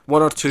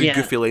 One or two Yeah.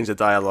 goofy lines of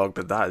dialogue,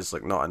 but that is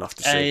like not enough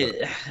to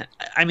say.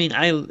 I mean,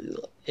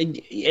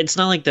 it's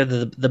not like they're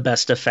the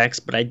best effects,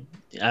 but I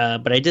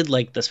did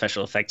like the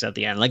special effects at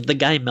the end. Like the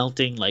guy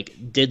melting, like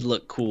did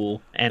look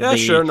cool, and Yeah,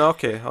 sure, no,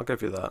 okay, I'll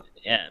give you that.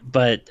 yeah,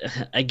 but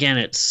again,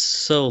 it's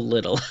so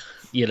little,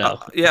 you know.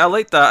 Yeah, I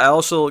like that.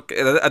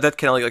 I did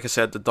kind of like I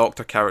said, the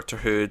doctor character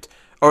who'd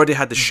already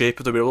had the shape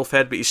of the werewolf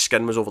head, but his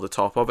skin was over the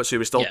top of it, so he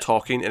was still Yeah.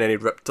 talking, and then he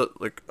ripped it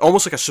like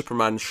almost like a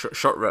Superman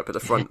shirt rip at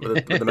the front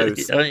with the mouth.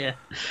 Oh yeah,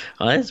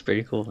 oh that's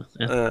pretty cool.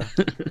 Yeah.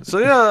 So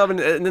yeah, I mean,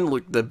 it didn't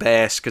look the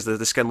best because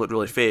the skin looked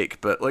really fake,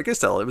 but like it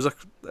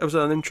was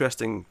an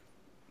interesting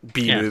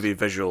B movie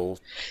visual.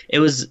 It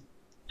was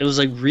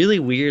like really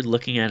weird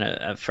looking at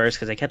it at first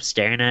because I kept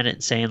staring at it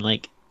and saying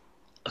like,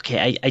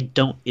 okay, I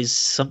don't is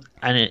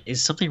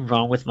something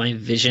wrong with my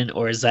vision,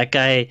 or is that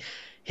guy,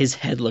 his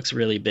head looks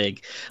really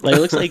big, like it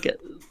looks like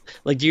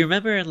do you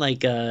remember in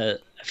like I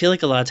feel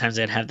like a lot of times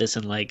I'd have this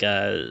in like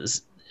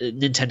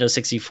Nintendo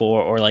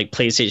 64 or like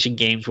PlayStation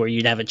games where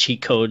you'd have a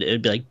cheat code. It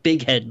would be like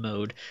big head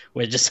mode,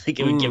 where just like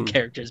it would give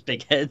characters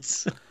big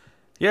heads.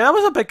 Yeah, that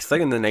was a big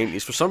thing in the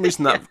 90s. For some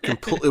reason, that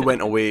completely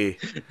went away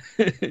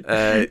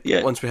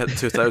Yeah. once we hit the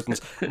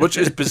 2000s, which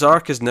is bizarre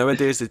because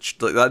nowadays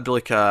that'd be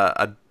like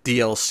a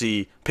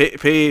DLC.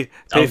 Pay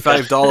Oh,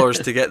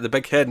 $5 to get the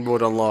big head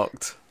mode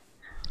unlocked.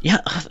 Yeah,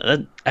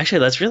 actually,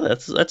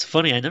 that's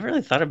funny. I never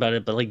really thought about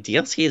it, but like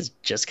DLC is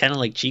just kind of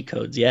like cheat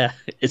codes. Yeah,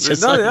 it's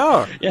just No, like, they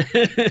are. yeah,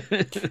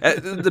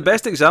 The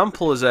best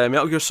example is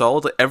Metal Gear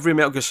Solid. Like every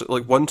Metal Gear,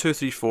 like 1, 2,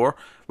 3, 4,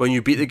 when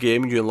you beat the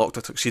game, you unlocked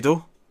a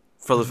tuxedo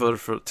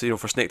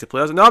for Snake to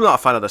play as. No, I'm not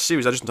a fan of this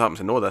series. I just happen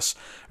to know this,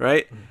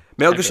 right?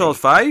 Metal Gear Okay. Solid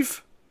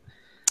 5,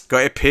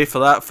 got to pay for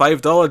that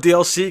 $5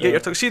 DLC. Get your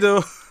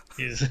tuxedo.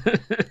 Jeez.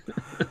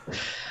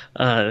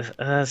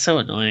 So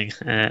annoying.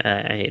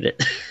 I hate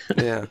it.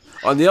 Yeah.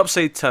 On the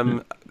upside,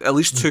 Tim, at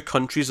least 2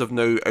 countries have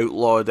now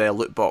outlawed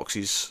loot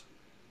boxes.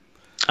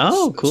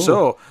 Oh,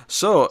 cool.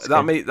 So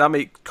that good.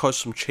 might cause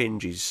some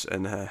changes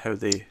in how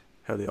they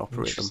operate them.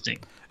 Interesting.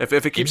 If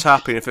it keeps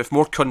happening, if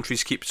more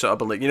countries keep sort of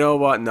being like, you know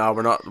what, no,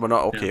 we're not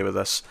okay with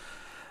this.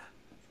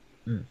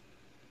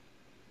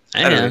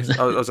 Anyway, that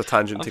was a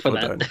tangent to for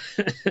go that.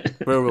 down.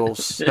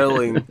 Werewolves,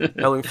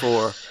 Howling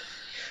 4.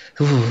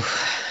 Ooh,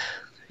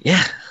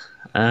 yeah.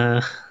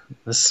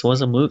 This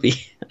was a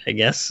movie, I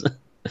guess.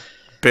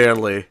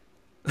 Barely.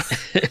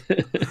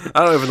 I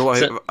don't even know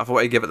if I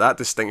want to give it that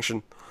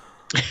distinction.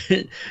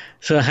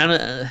 So how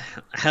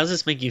does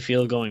this make you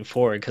feel going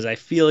forward? Because I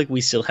feel like we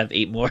still have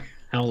 8 more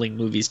Howling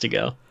movies to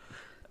go.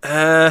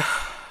 That's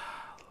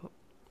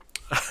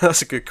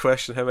a good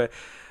question. How many?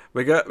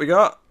 We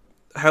got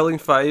Howling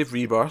 5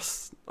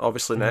 Rebirth,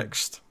 obviously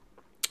next.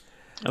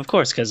 Of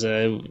course, because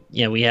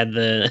we had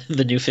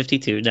the new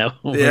 52. Now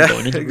we're Yeah,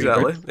 going into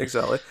Rebirth.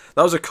 exactly.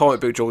 That was a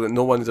comic book joke that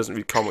no one who doesn't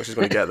read comics is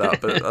going to get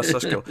that, but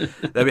that's cool.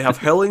 Then we have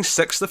Howling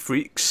 6 The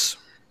Freaks.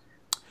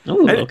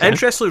 Ooh, okay.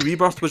 Interestingly,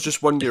 Rebirth was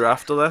just 1 year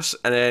after this,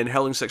 and then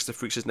Howling 6 The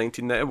Freaks is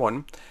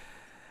 1991.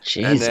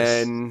 Jesus.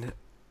 And then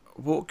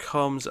what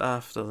comes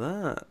after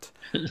that?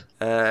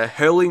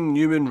 Howling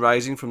New Moon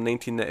Rising from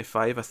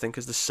 1995, I think,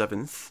 is the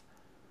 7th.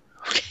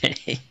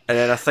 Okay. And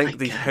then I think My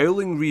The God.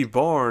 Howling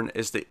Reborn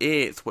is the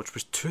 8th, which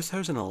was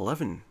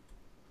 2011.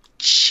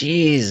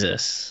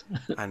 Jesus.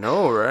 I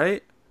know,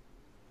 right?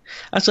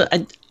 Also,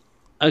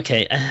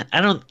 okay,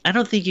 I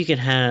don't think you can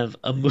have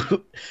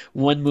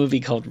one movie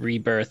called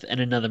Rebirth and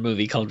another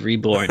movie called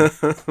Reborn.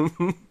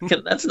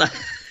 'Cause that's not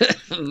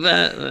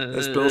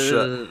It's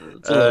bullshit.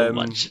 it's a little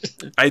much.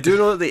 I do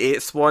know that the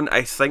 8th one,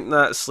 I think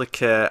that's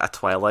like a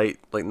Twilight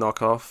like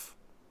knockoff.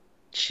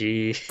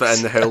 But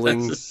in the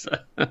Howling Jesus.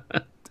 well,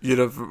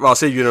 I'll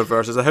say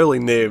universe. It's a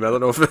Howling name. I don't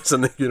know if it's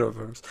in the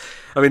universe.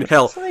 I mean,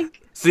 hell, It's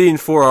like 3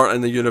 and 4 aren't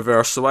in the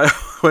universe, so why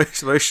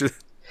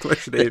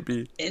should 8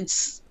 be?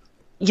 it's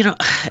you know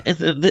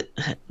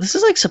this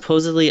is like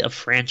supposedly a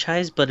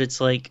franchise, but it's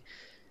like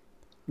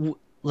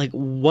like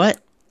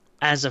what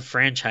as a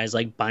franchise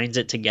like binds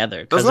it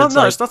together? There's Because not, it's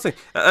no, like it's nothing.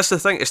 That's the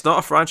thing. It's not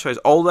a franchise.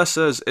 All this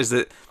is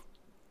that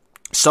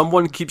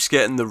someone keeps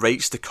getting the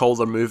rights to call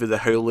their movie The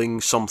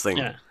Howling something.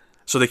 yeah.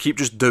 So they keep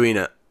just doing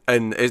it,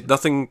 and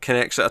nothing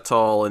connects it at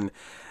all. And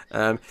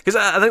because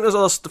I think there's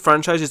other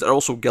franchises that are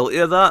also guilty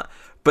of that,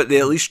 but they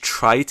at least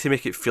try to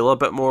make it feel a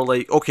bit more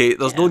like, okay,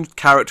 there's no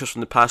characters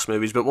from the past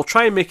movies, but we'll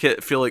try and make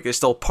it feel like it's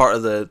still part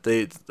of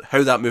the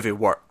how that movie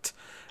worked,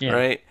 Yeah.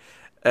 right?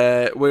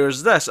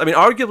 Whereas this, I mean,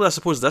 arguably, I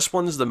suppose this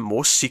one's the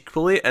most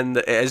sequely, and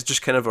it is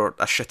just kind of a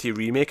shitty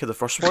remake of the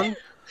first one.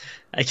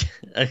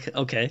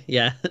 Okay,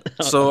 yeah.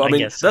 So I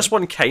mean, guess so. this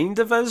one kind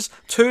of is.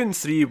 2 and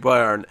 3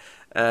 weren't,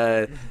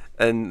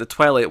 and the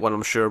Twilight one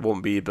I'm sure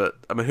won't be. But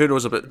I mean, who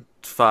knows about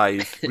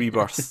 5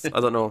 Rebirth? I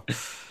don't know.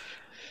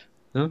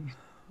 Oh,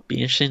 be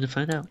interesting to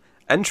find out.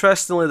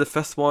 Interestingly, the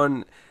 5th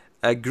one,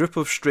 a group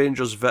of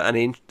strangers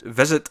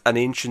visit an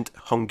ancient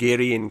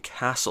Hungarian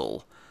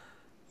castle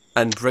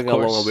and bring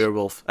along a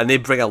werewolf. And they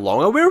bring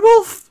along a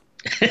werewolf?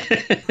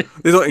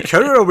 They don't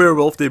encounter a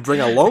werewolf, they bring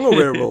along a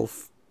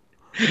werewolf.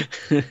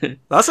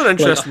 That's an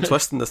interesting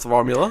twist in the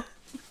formula.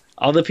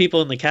 All the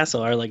people in the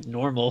castle are like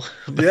normal.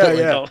 But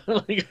Yeah,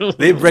 like,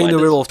 They bring the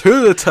werewolf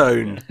to the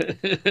town.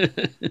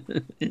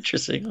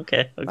 Interesting.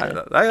 Okay.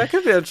 That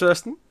could be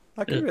interesting.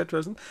 That could be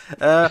interesting.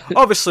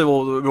 Obviously,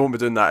 we won't be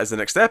doing that as the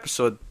next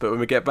episode, but when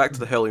we get back to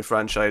the Howling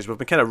franchise, we've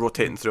been kind of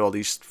rotating through all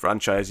these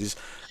franchises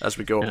as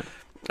we go. Yeah.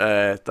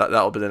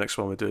 That'll be the next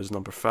one we do is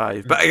number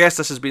 5. But I guess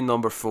this has been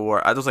number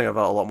 4. I don't think I've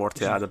got a lot more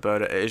to add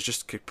about it. It is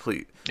just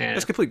complete. Yeah.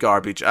 It's complete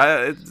garbage.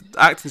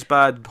 Acting's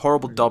bad,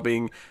 horrible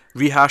dubbing,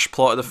 rehash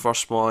plot of the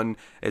first one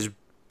is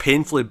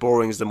painfully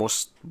boring. Is the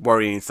most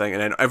worrying thing,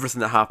 and then everything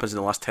that happens in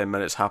the last 10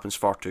 minutes happens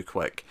far too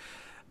quick.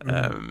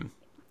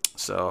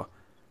 So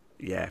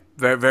yeah,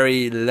 very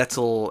very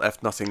little,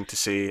 if nothing, to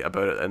say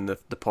about it in the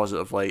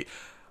positive light,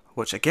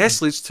 which I guess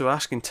leads to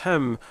asking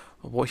Tim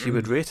what he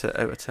would rate it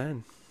out of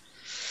 10.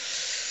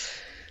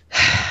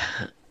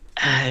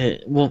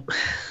 Well,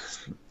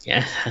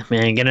 yeah,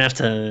 man, I'm gonna have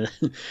to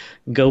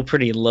go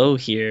pretty low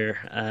here,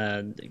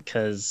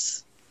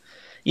 because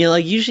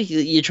like usually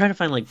you try to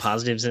find like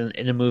positives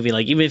in a movie.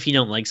 Like even if you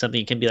don't like something,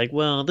 you can be like,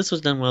 well, this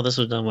was done well,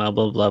 blah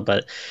blah blah.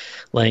 But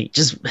like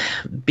just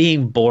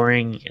being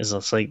boring is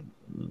just like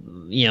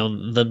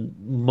the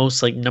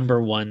most like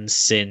number one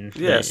sin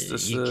Yes,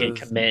 that you can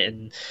commit,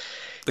 and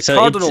the so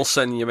cardinal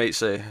sin, you might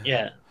say.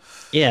 Yeah.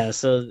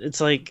 So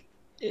it's like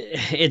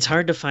it's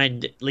hard to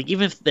find, like,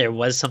 even if there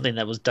was something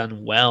that was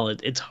done well,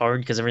 it's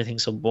hard because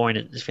everything's so boring.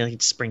 I feel like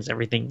it just brings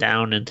everything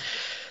down, and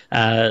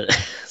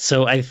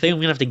so I think I'm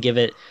gonna have to give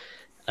it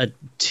a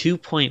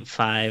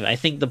 2.5. I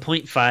think the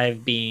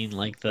 0.5 being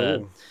like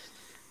the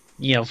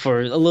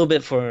for a little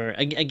bit, for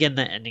again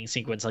that ending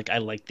sequence, like I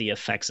liked the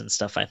effects and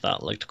stuff, I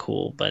thought looked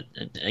cool, but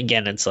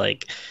again it's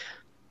like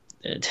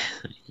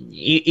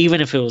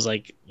even if it was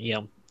like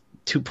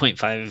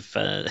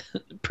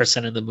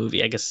 2.5% of the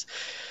movie, I guess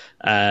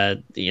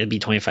it'd be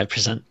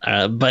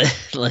 25%,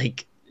 but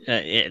like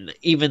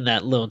even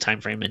that little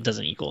time frame, it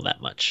doesn't equal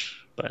that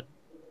much. But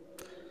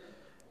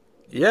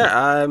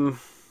yeah,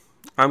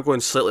 I'm going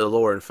slightly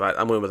lower. In fact,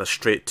 I'm going with a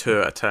straight 2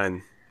 out of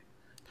 10.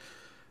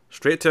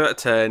 Straight 2 out of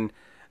 10.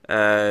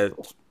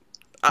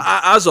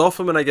 As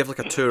often when I give like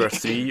a 2 or a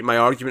 3, my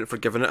argument for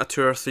giving it a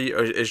 2 or 3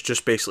 is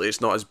just basically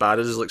it's not as bad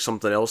as like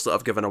something else that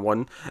I've given a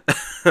 1.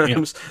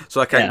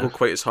 So I can't go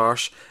quite as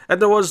harsh.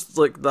 And there was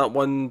like that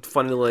one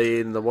funny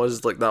line, there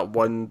was like that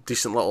one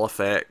decent little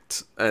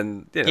effect,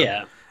 and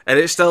and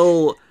it's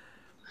still,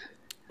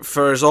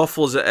 for as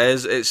awful as it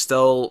is, it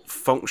still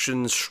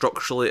functions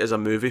structurally as a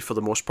movie for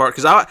the most part.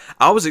 Because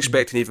I was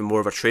expecting even more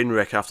of a train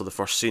wreck after the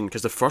first scene,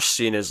 because the first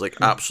scene is like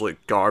absolute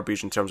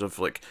garbage in terms of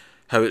like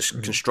how it's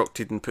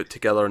constructed and put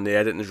together, and the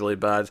editing is really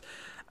bad.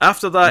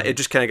 After that, it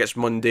just kind of gets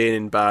mundane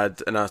and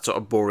bad in a sort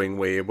of boring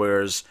way,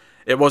 whereas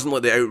it wasn't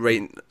like the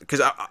outright... Because,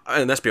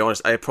 and let's be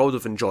honest, I probably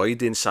would have enjoyed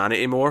the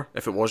insanity more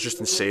if it was just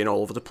insane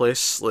all over the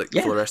place, like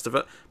for the rest of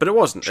it. But it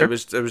wasn't. Sure. It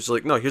was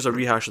like, no, here's a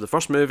rehash of the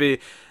first movie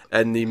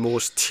in the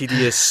most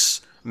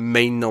tedious,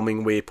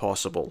 mind-numbing way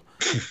possible.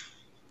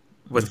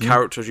 With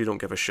characters you don't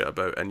give a shit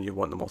about, and you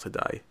want them all to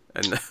die.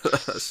 And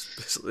that's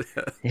basically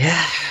it.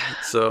 Yeah.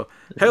 So,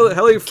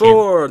 Howling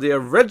 4, the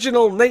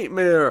original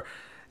nightmare.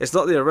 It's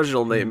not the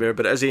original nightmare,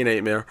 but it is a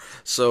nightmare.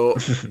 So,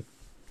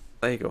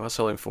 There you go. That's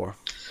all I'm for.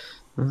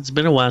 Well, it's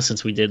been a while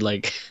since we did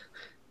like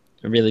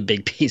a really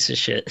big piece of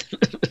shit.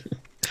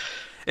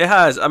 It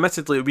has.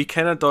 Admittedly, we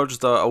kind of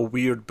dodged a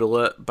weird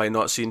bullet by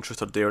not seeing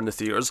Truth or Dare in the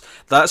theaters.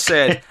 That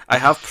said, I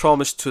have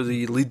promised to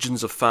the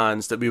legions of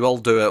fans that we will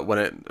do it when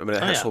it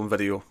hits home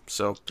video.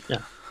 So,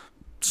 yeah.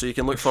 So you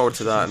can look forward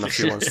to that in a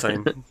few months'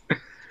 time.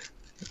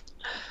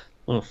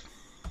 Oh.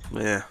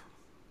 Yeah.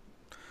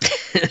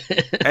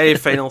 Any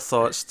final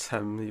thoughts,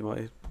 Tim? You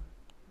might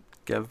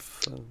give?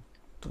 I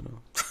don't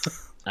know.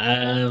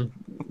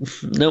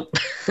 Nope.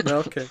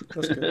 Okay,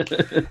 that's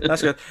good.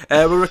 That's good.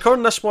 We're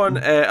recording this one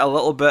a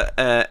little bit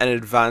in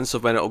advance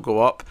of when it'll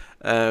go up.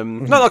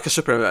 Not like a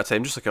super amount of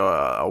time, just like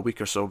a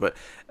week or so. But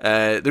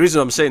the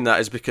reason I'm saying that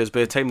is because by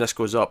the time this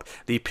goes up,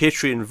 the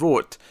Patreon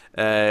vote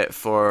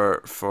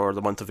for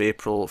the month of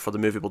April for the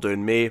movie we'll do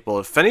in May will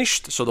have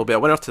finished. So there'll be a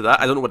winner to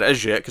that. I don't know what it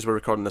is yet because we're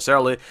recording this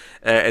early.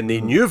 And the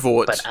new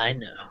vote, but I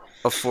know.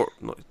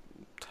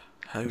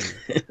 How?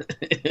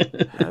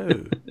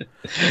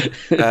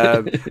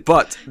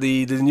 But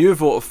the new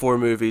vote of 4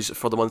 movies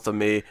for the month of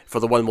May, for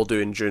the one we'll do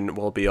in June,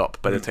 will be up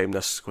by the time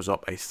this goes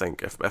up, I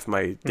think, if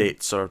my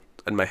dates are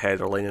in my head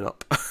are lining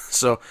up.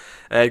 So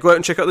go out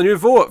and check out the new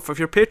vote if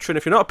you're a patron.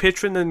 If you're not a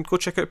patron, then go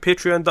check out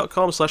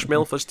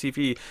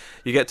patreon.com/MailFuzzTV.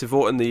 You get to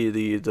vote in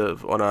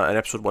on an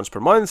episode once per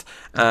month,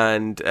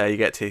 and you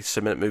get to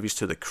submit movies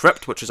to the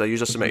Crypt, which is a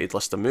user submitted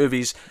list of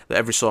movies that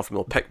every so often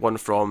we'll pick one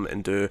from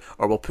and do,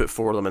 or we'll put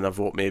 4 of them in a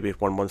vote maybe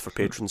 1 month for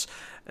patrons.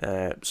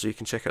 So you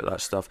can check out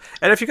that stuff.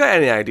 And if you got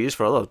any ideas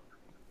for other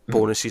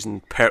bonuses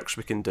and perks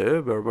we can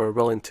do, we're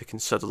willing to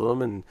consider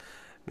them and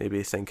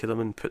maybe think of them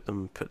and put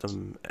them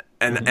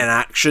in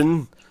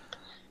action.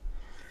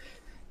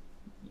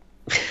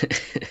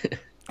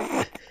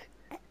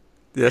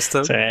 Yes,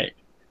 Tim? Sorry.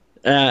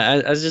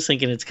 I was just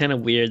thinking it's kind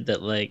of weird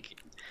that, like,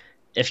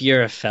 if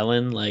you're a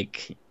felon,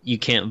 like, you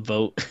can't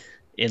vote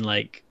in,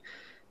 like,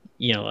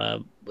 you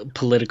know,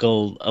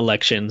 political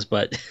elections,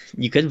 but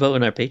you could vote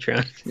on our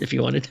Patreon if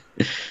you wanted.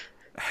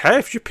 Hey,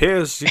 if you pay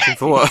us, you can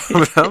vote.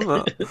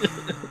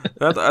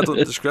 I don't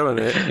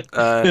discriminate.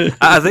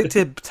 I think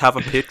to have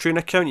a Patreon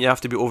account, you have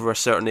to be over a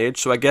certain age,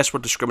 so I guess we're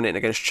discriminating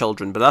against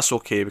children, but that's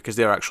okay because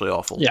they're actually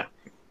awful. Yeah.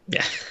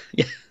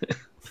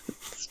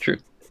 It's true.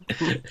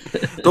 You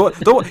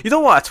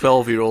don't want a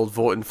 12-year-old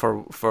voting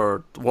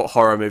for what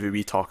horror movie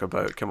we talk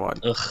about. Come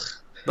on. Ugh.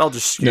 That'll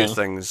just skew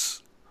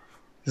things.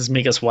 Just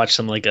make us watch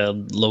some, like, a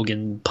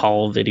Logan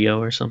Paul video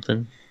or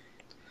something.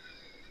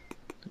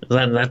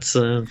 Then that's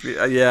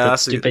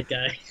that's stupid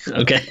guy.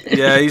 Okay.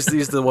 Yeah, he's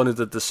the one who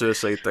did the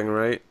suicide thing,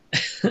 right?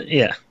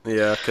 Yeah.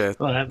 Yeah. Okay.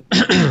 Well,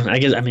 I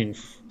guess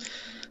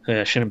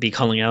I shouldn't be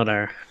calling out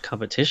our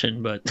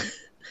competition, but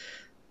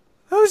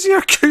how's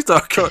your just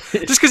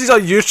because he's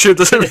on YouTube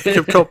doesn't make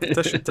him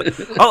competition.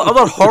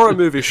 Other horror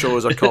movie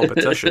shows are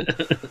competition.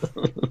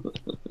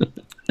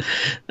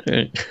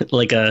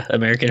 Like a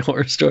American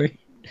Horror Story.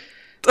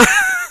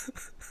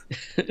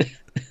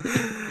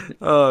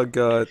 Oh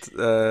god,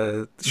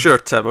 sure,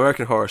 Tim.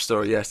 American Horror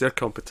Story, yes, they're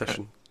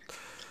competition.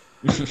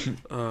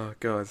 Oh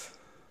god,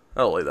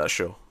 I don't like that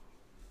show.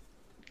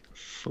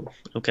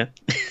 Okay.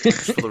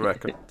 Just for the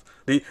record,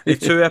 the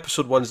 2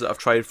 episode ones that I've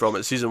tried from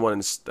it, season 1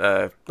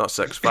 and not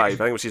 6, 5. I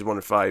think it was season 1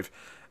 and 5.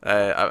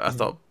 I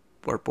thought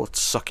were both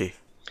sucky.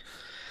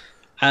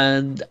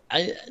 And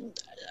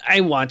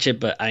I watch it,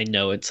 but I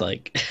know it's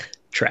like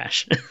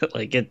trash.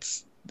 Like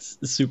it's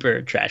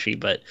super trashy,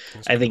 but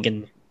I think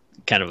in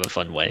kind of a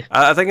fun way.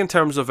 I think in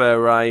terms of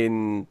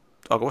Ryan,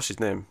 what's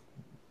his name?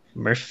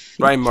 Murphy.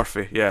 Ryan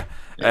Murphy, yeah.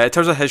 In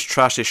terms of his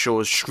trashy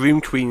shows,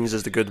 Scream Queens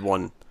is the good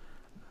one.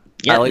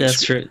 Yeah,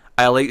 that's true.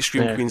 I like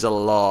Scream Queens a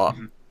lot.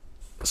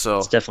 So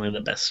it's definitely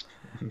the best.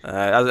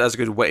 That's a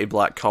good witty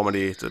black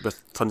comedy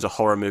with tons of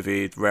horror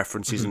movie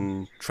references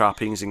and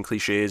trappings and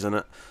cliches in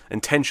it,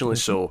 intentionally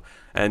so.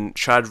 And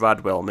Chad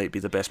Radwell might be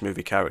the best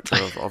movie character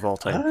of all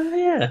time. Oh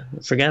yeah,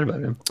 I forgot about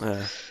him.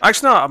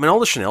 Actually, no. I mean, all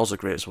the Chanels are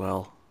great as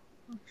well.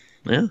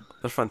 Yeah,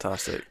 they're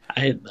fantastic.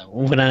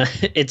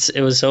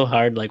 It was so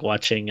hard, like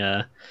watching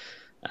Last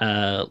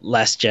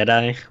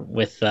Jedi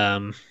with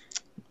one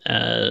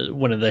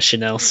of the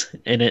Chanels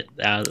in it.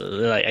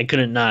 Like I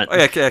couldn't not. Oh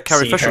yeah,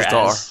 Carrie Fisher's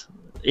daughter.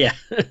 Yeah,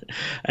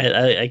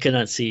 I could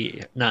not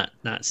see not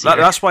see.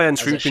 That's why in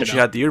Scream Queen she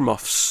had the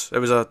earmuffs. There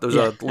was a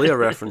Leia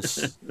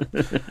reference.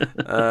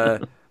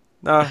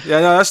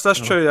 That's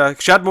true. Yeah,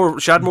 she had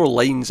more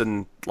lines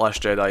in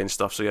Last Jedi and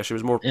stuff. So yeah, she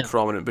was more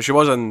prominent, but she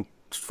was in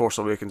Force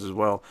Awakens as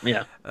well.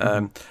 Yeah.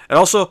 And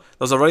also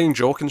there's a running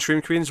joke in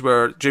Scream Queens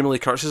where Jamie Lee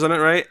Curtis is in it,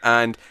 right?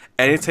 And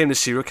anytime the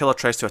serial killer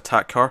tries to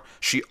attack her,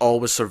 she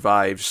always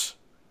survives.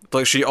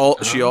 Like she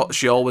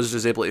always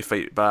is able to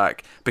fight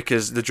back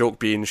because the joke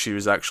being she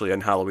was actually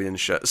in Halloween and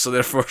shit. So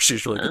therefore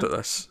she's really good at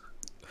this.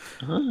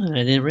 Oh,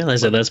 I didn't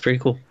realize that. That's pretty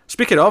cool.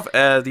 Speaking of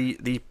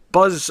the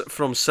buzz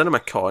from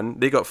CinemaCon,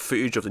 they got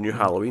footage of the new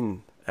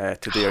Halloween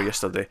today or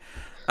yesterday,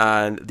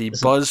 and the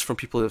buzz from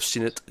people who have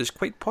seen it is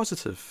quite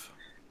positive.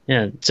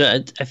 Yeah,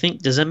 so I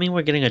think, does that mean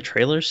we're getting a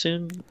trailer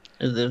soon?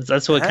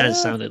 That's what it kind of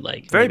sounded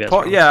like.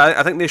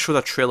 I think they showed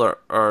a trailer,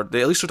 or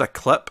they at least showed a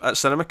clip at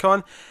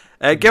CinemaCon.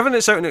 Given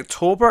it's out in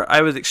October,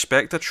 I would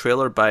expect a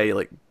trailer by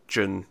like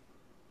June.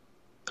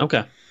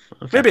 Okay.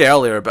 Maybe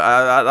earlier,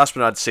 but that's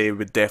when I'd say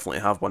we'd definitely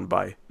have one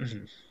by.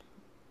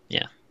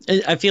 Yeah,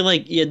 I feel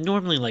like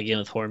normally like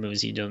with horror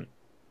movies you don't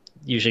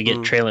usually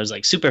get trailers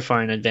like super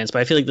far in advance, but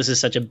I feel like this is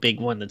such a big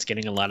one that's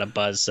getting a lot of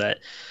buzz that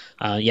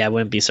I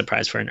wouldn't be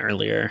surprised for an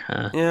earlier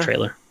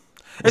trailer.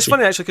 It's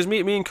funny actually because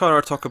me and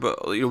Connor talk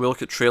about we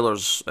look at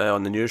trailers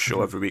on the news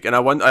show every week, and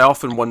I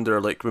often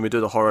wonder like when we do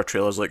the horror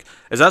trailers, like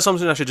is that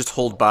something I should just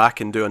hold back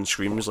and do on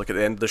Screams? Like at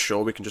the end of the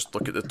show, we can just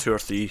look at the 2 or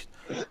 3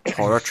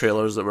 horror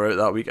trailers that were out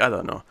that week. I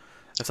don't know.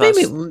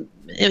 Maybe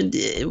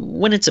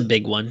when it's a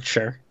big one,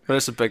 sure. When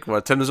it's a big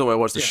one, Tim doesn't want to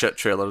watch the shit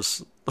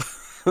trailers.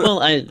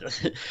 Well, I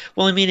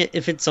mean,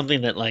 if it's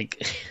something that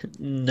like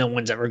no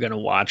one's ever gonna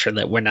watch or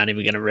that we're not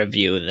even gonna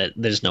review, that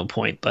there's no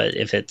point. But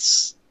if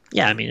it's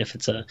if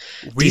it's a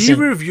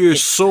review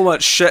so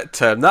much shit,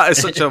 Tim. That is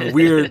such a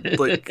weird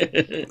like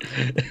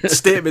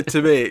statement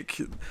to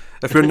make.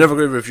 If we're never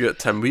going to review it,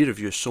 Tim, we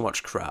review so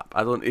much crap.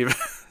 I don't even.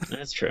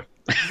 That's true.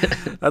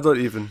 I don't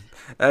even.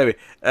 Anyway,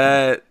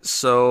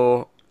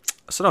 so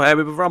no,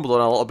 we've rambled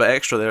on a little bit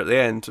extra there at the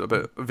end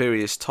about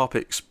various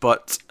topics,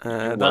 but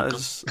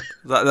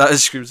that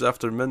is Screams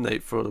After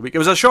Midnight for the week. It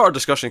was a shorter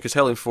discussion because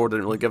Helen 4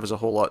 didn't really give us a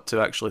whole lot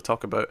to actually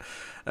talk about.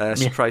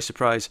 Surprise,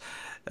 surprise.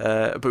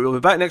 But we'll be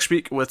back next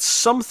week with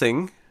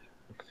something.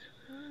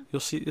 You'll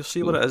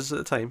see what it is at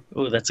the time.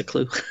 Oh, that's a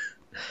clue.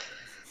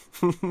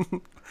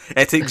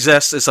 It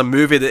exists. It's a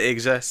movie that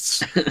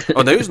exists.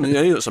 Oh, now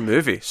it's a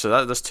movie,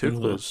 so that's 2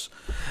 clues.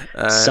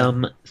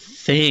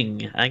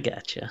 Something. I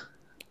gotcha.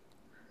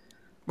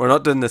 We're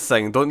not doing The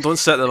Thing. Don't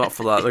set them up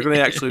for that. They're going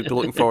to actually be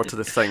looking forward to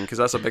The Thing because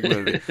that's a big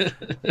movie.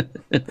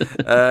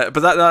 But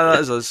that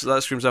is us.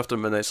 That Screams After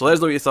Midnight. So let us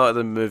know what you thought of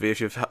the movie.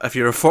 If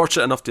you're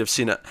fortunate enough to have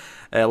seen it,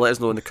 let us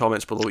know in the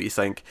comments below what you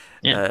think.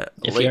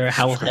 If you're a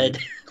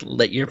howlhead,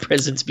 let your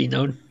presence be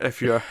known.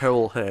 If you're a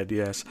howlhead,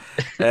 yes.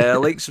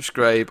 Like,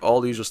 subscribe, all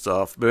the usual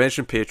stuff. We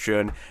mentioned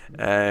Patreon,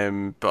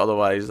 but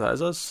otherwise that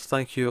is us.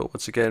 Thank you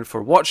once again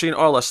for watching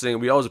or listening.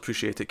 We always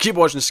appreciate it. Keep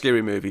watching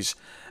scary movies,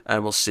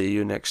 and we'll see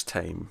you next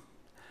time.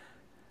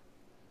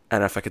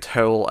 And if I could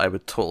howl, I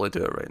would totally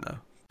do it right now.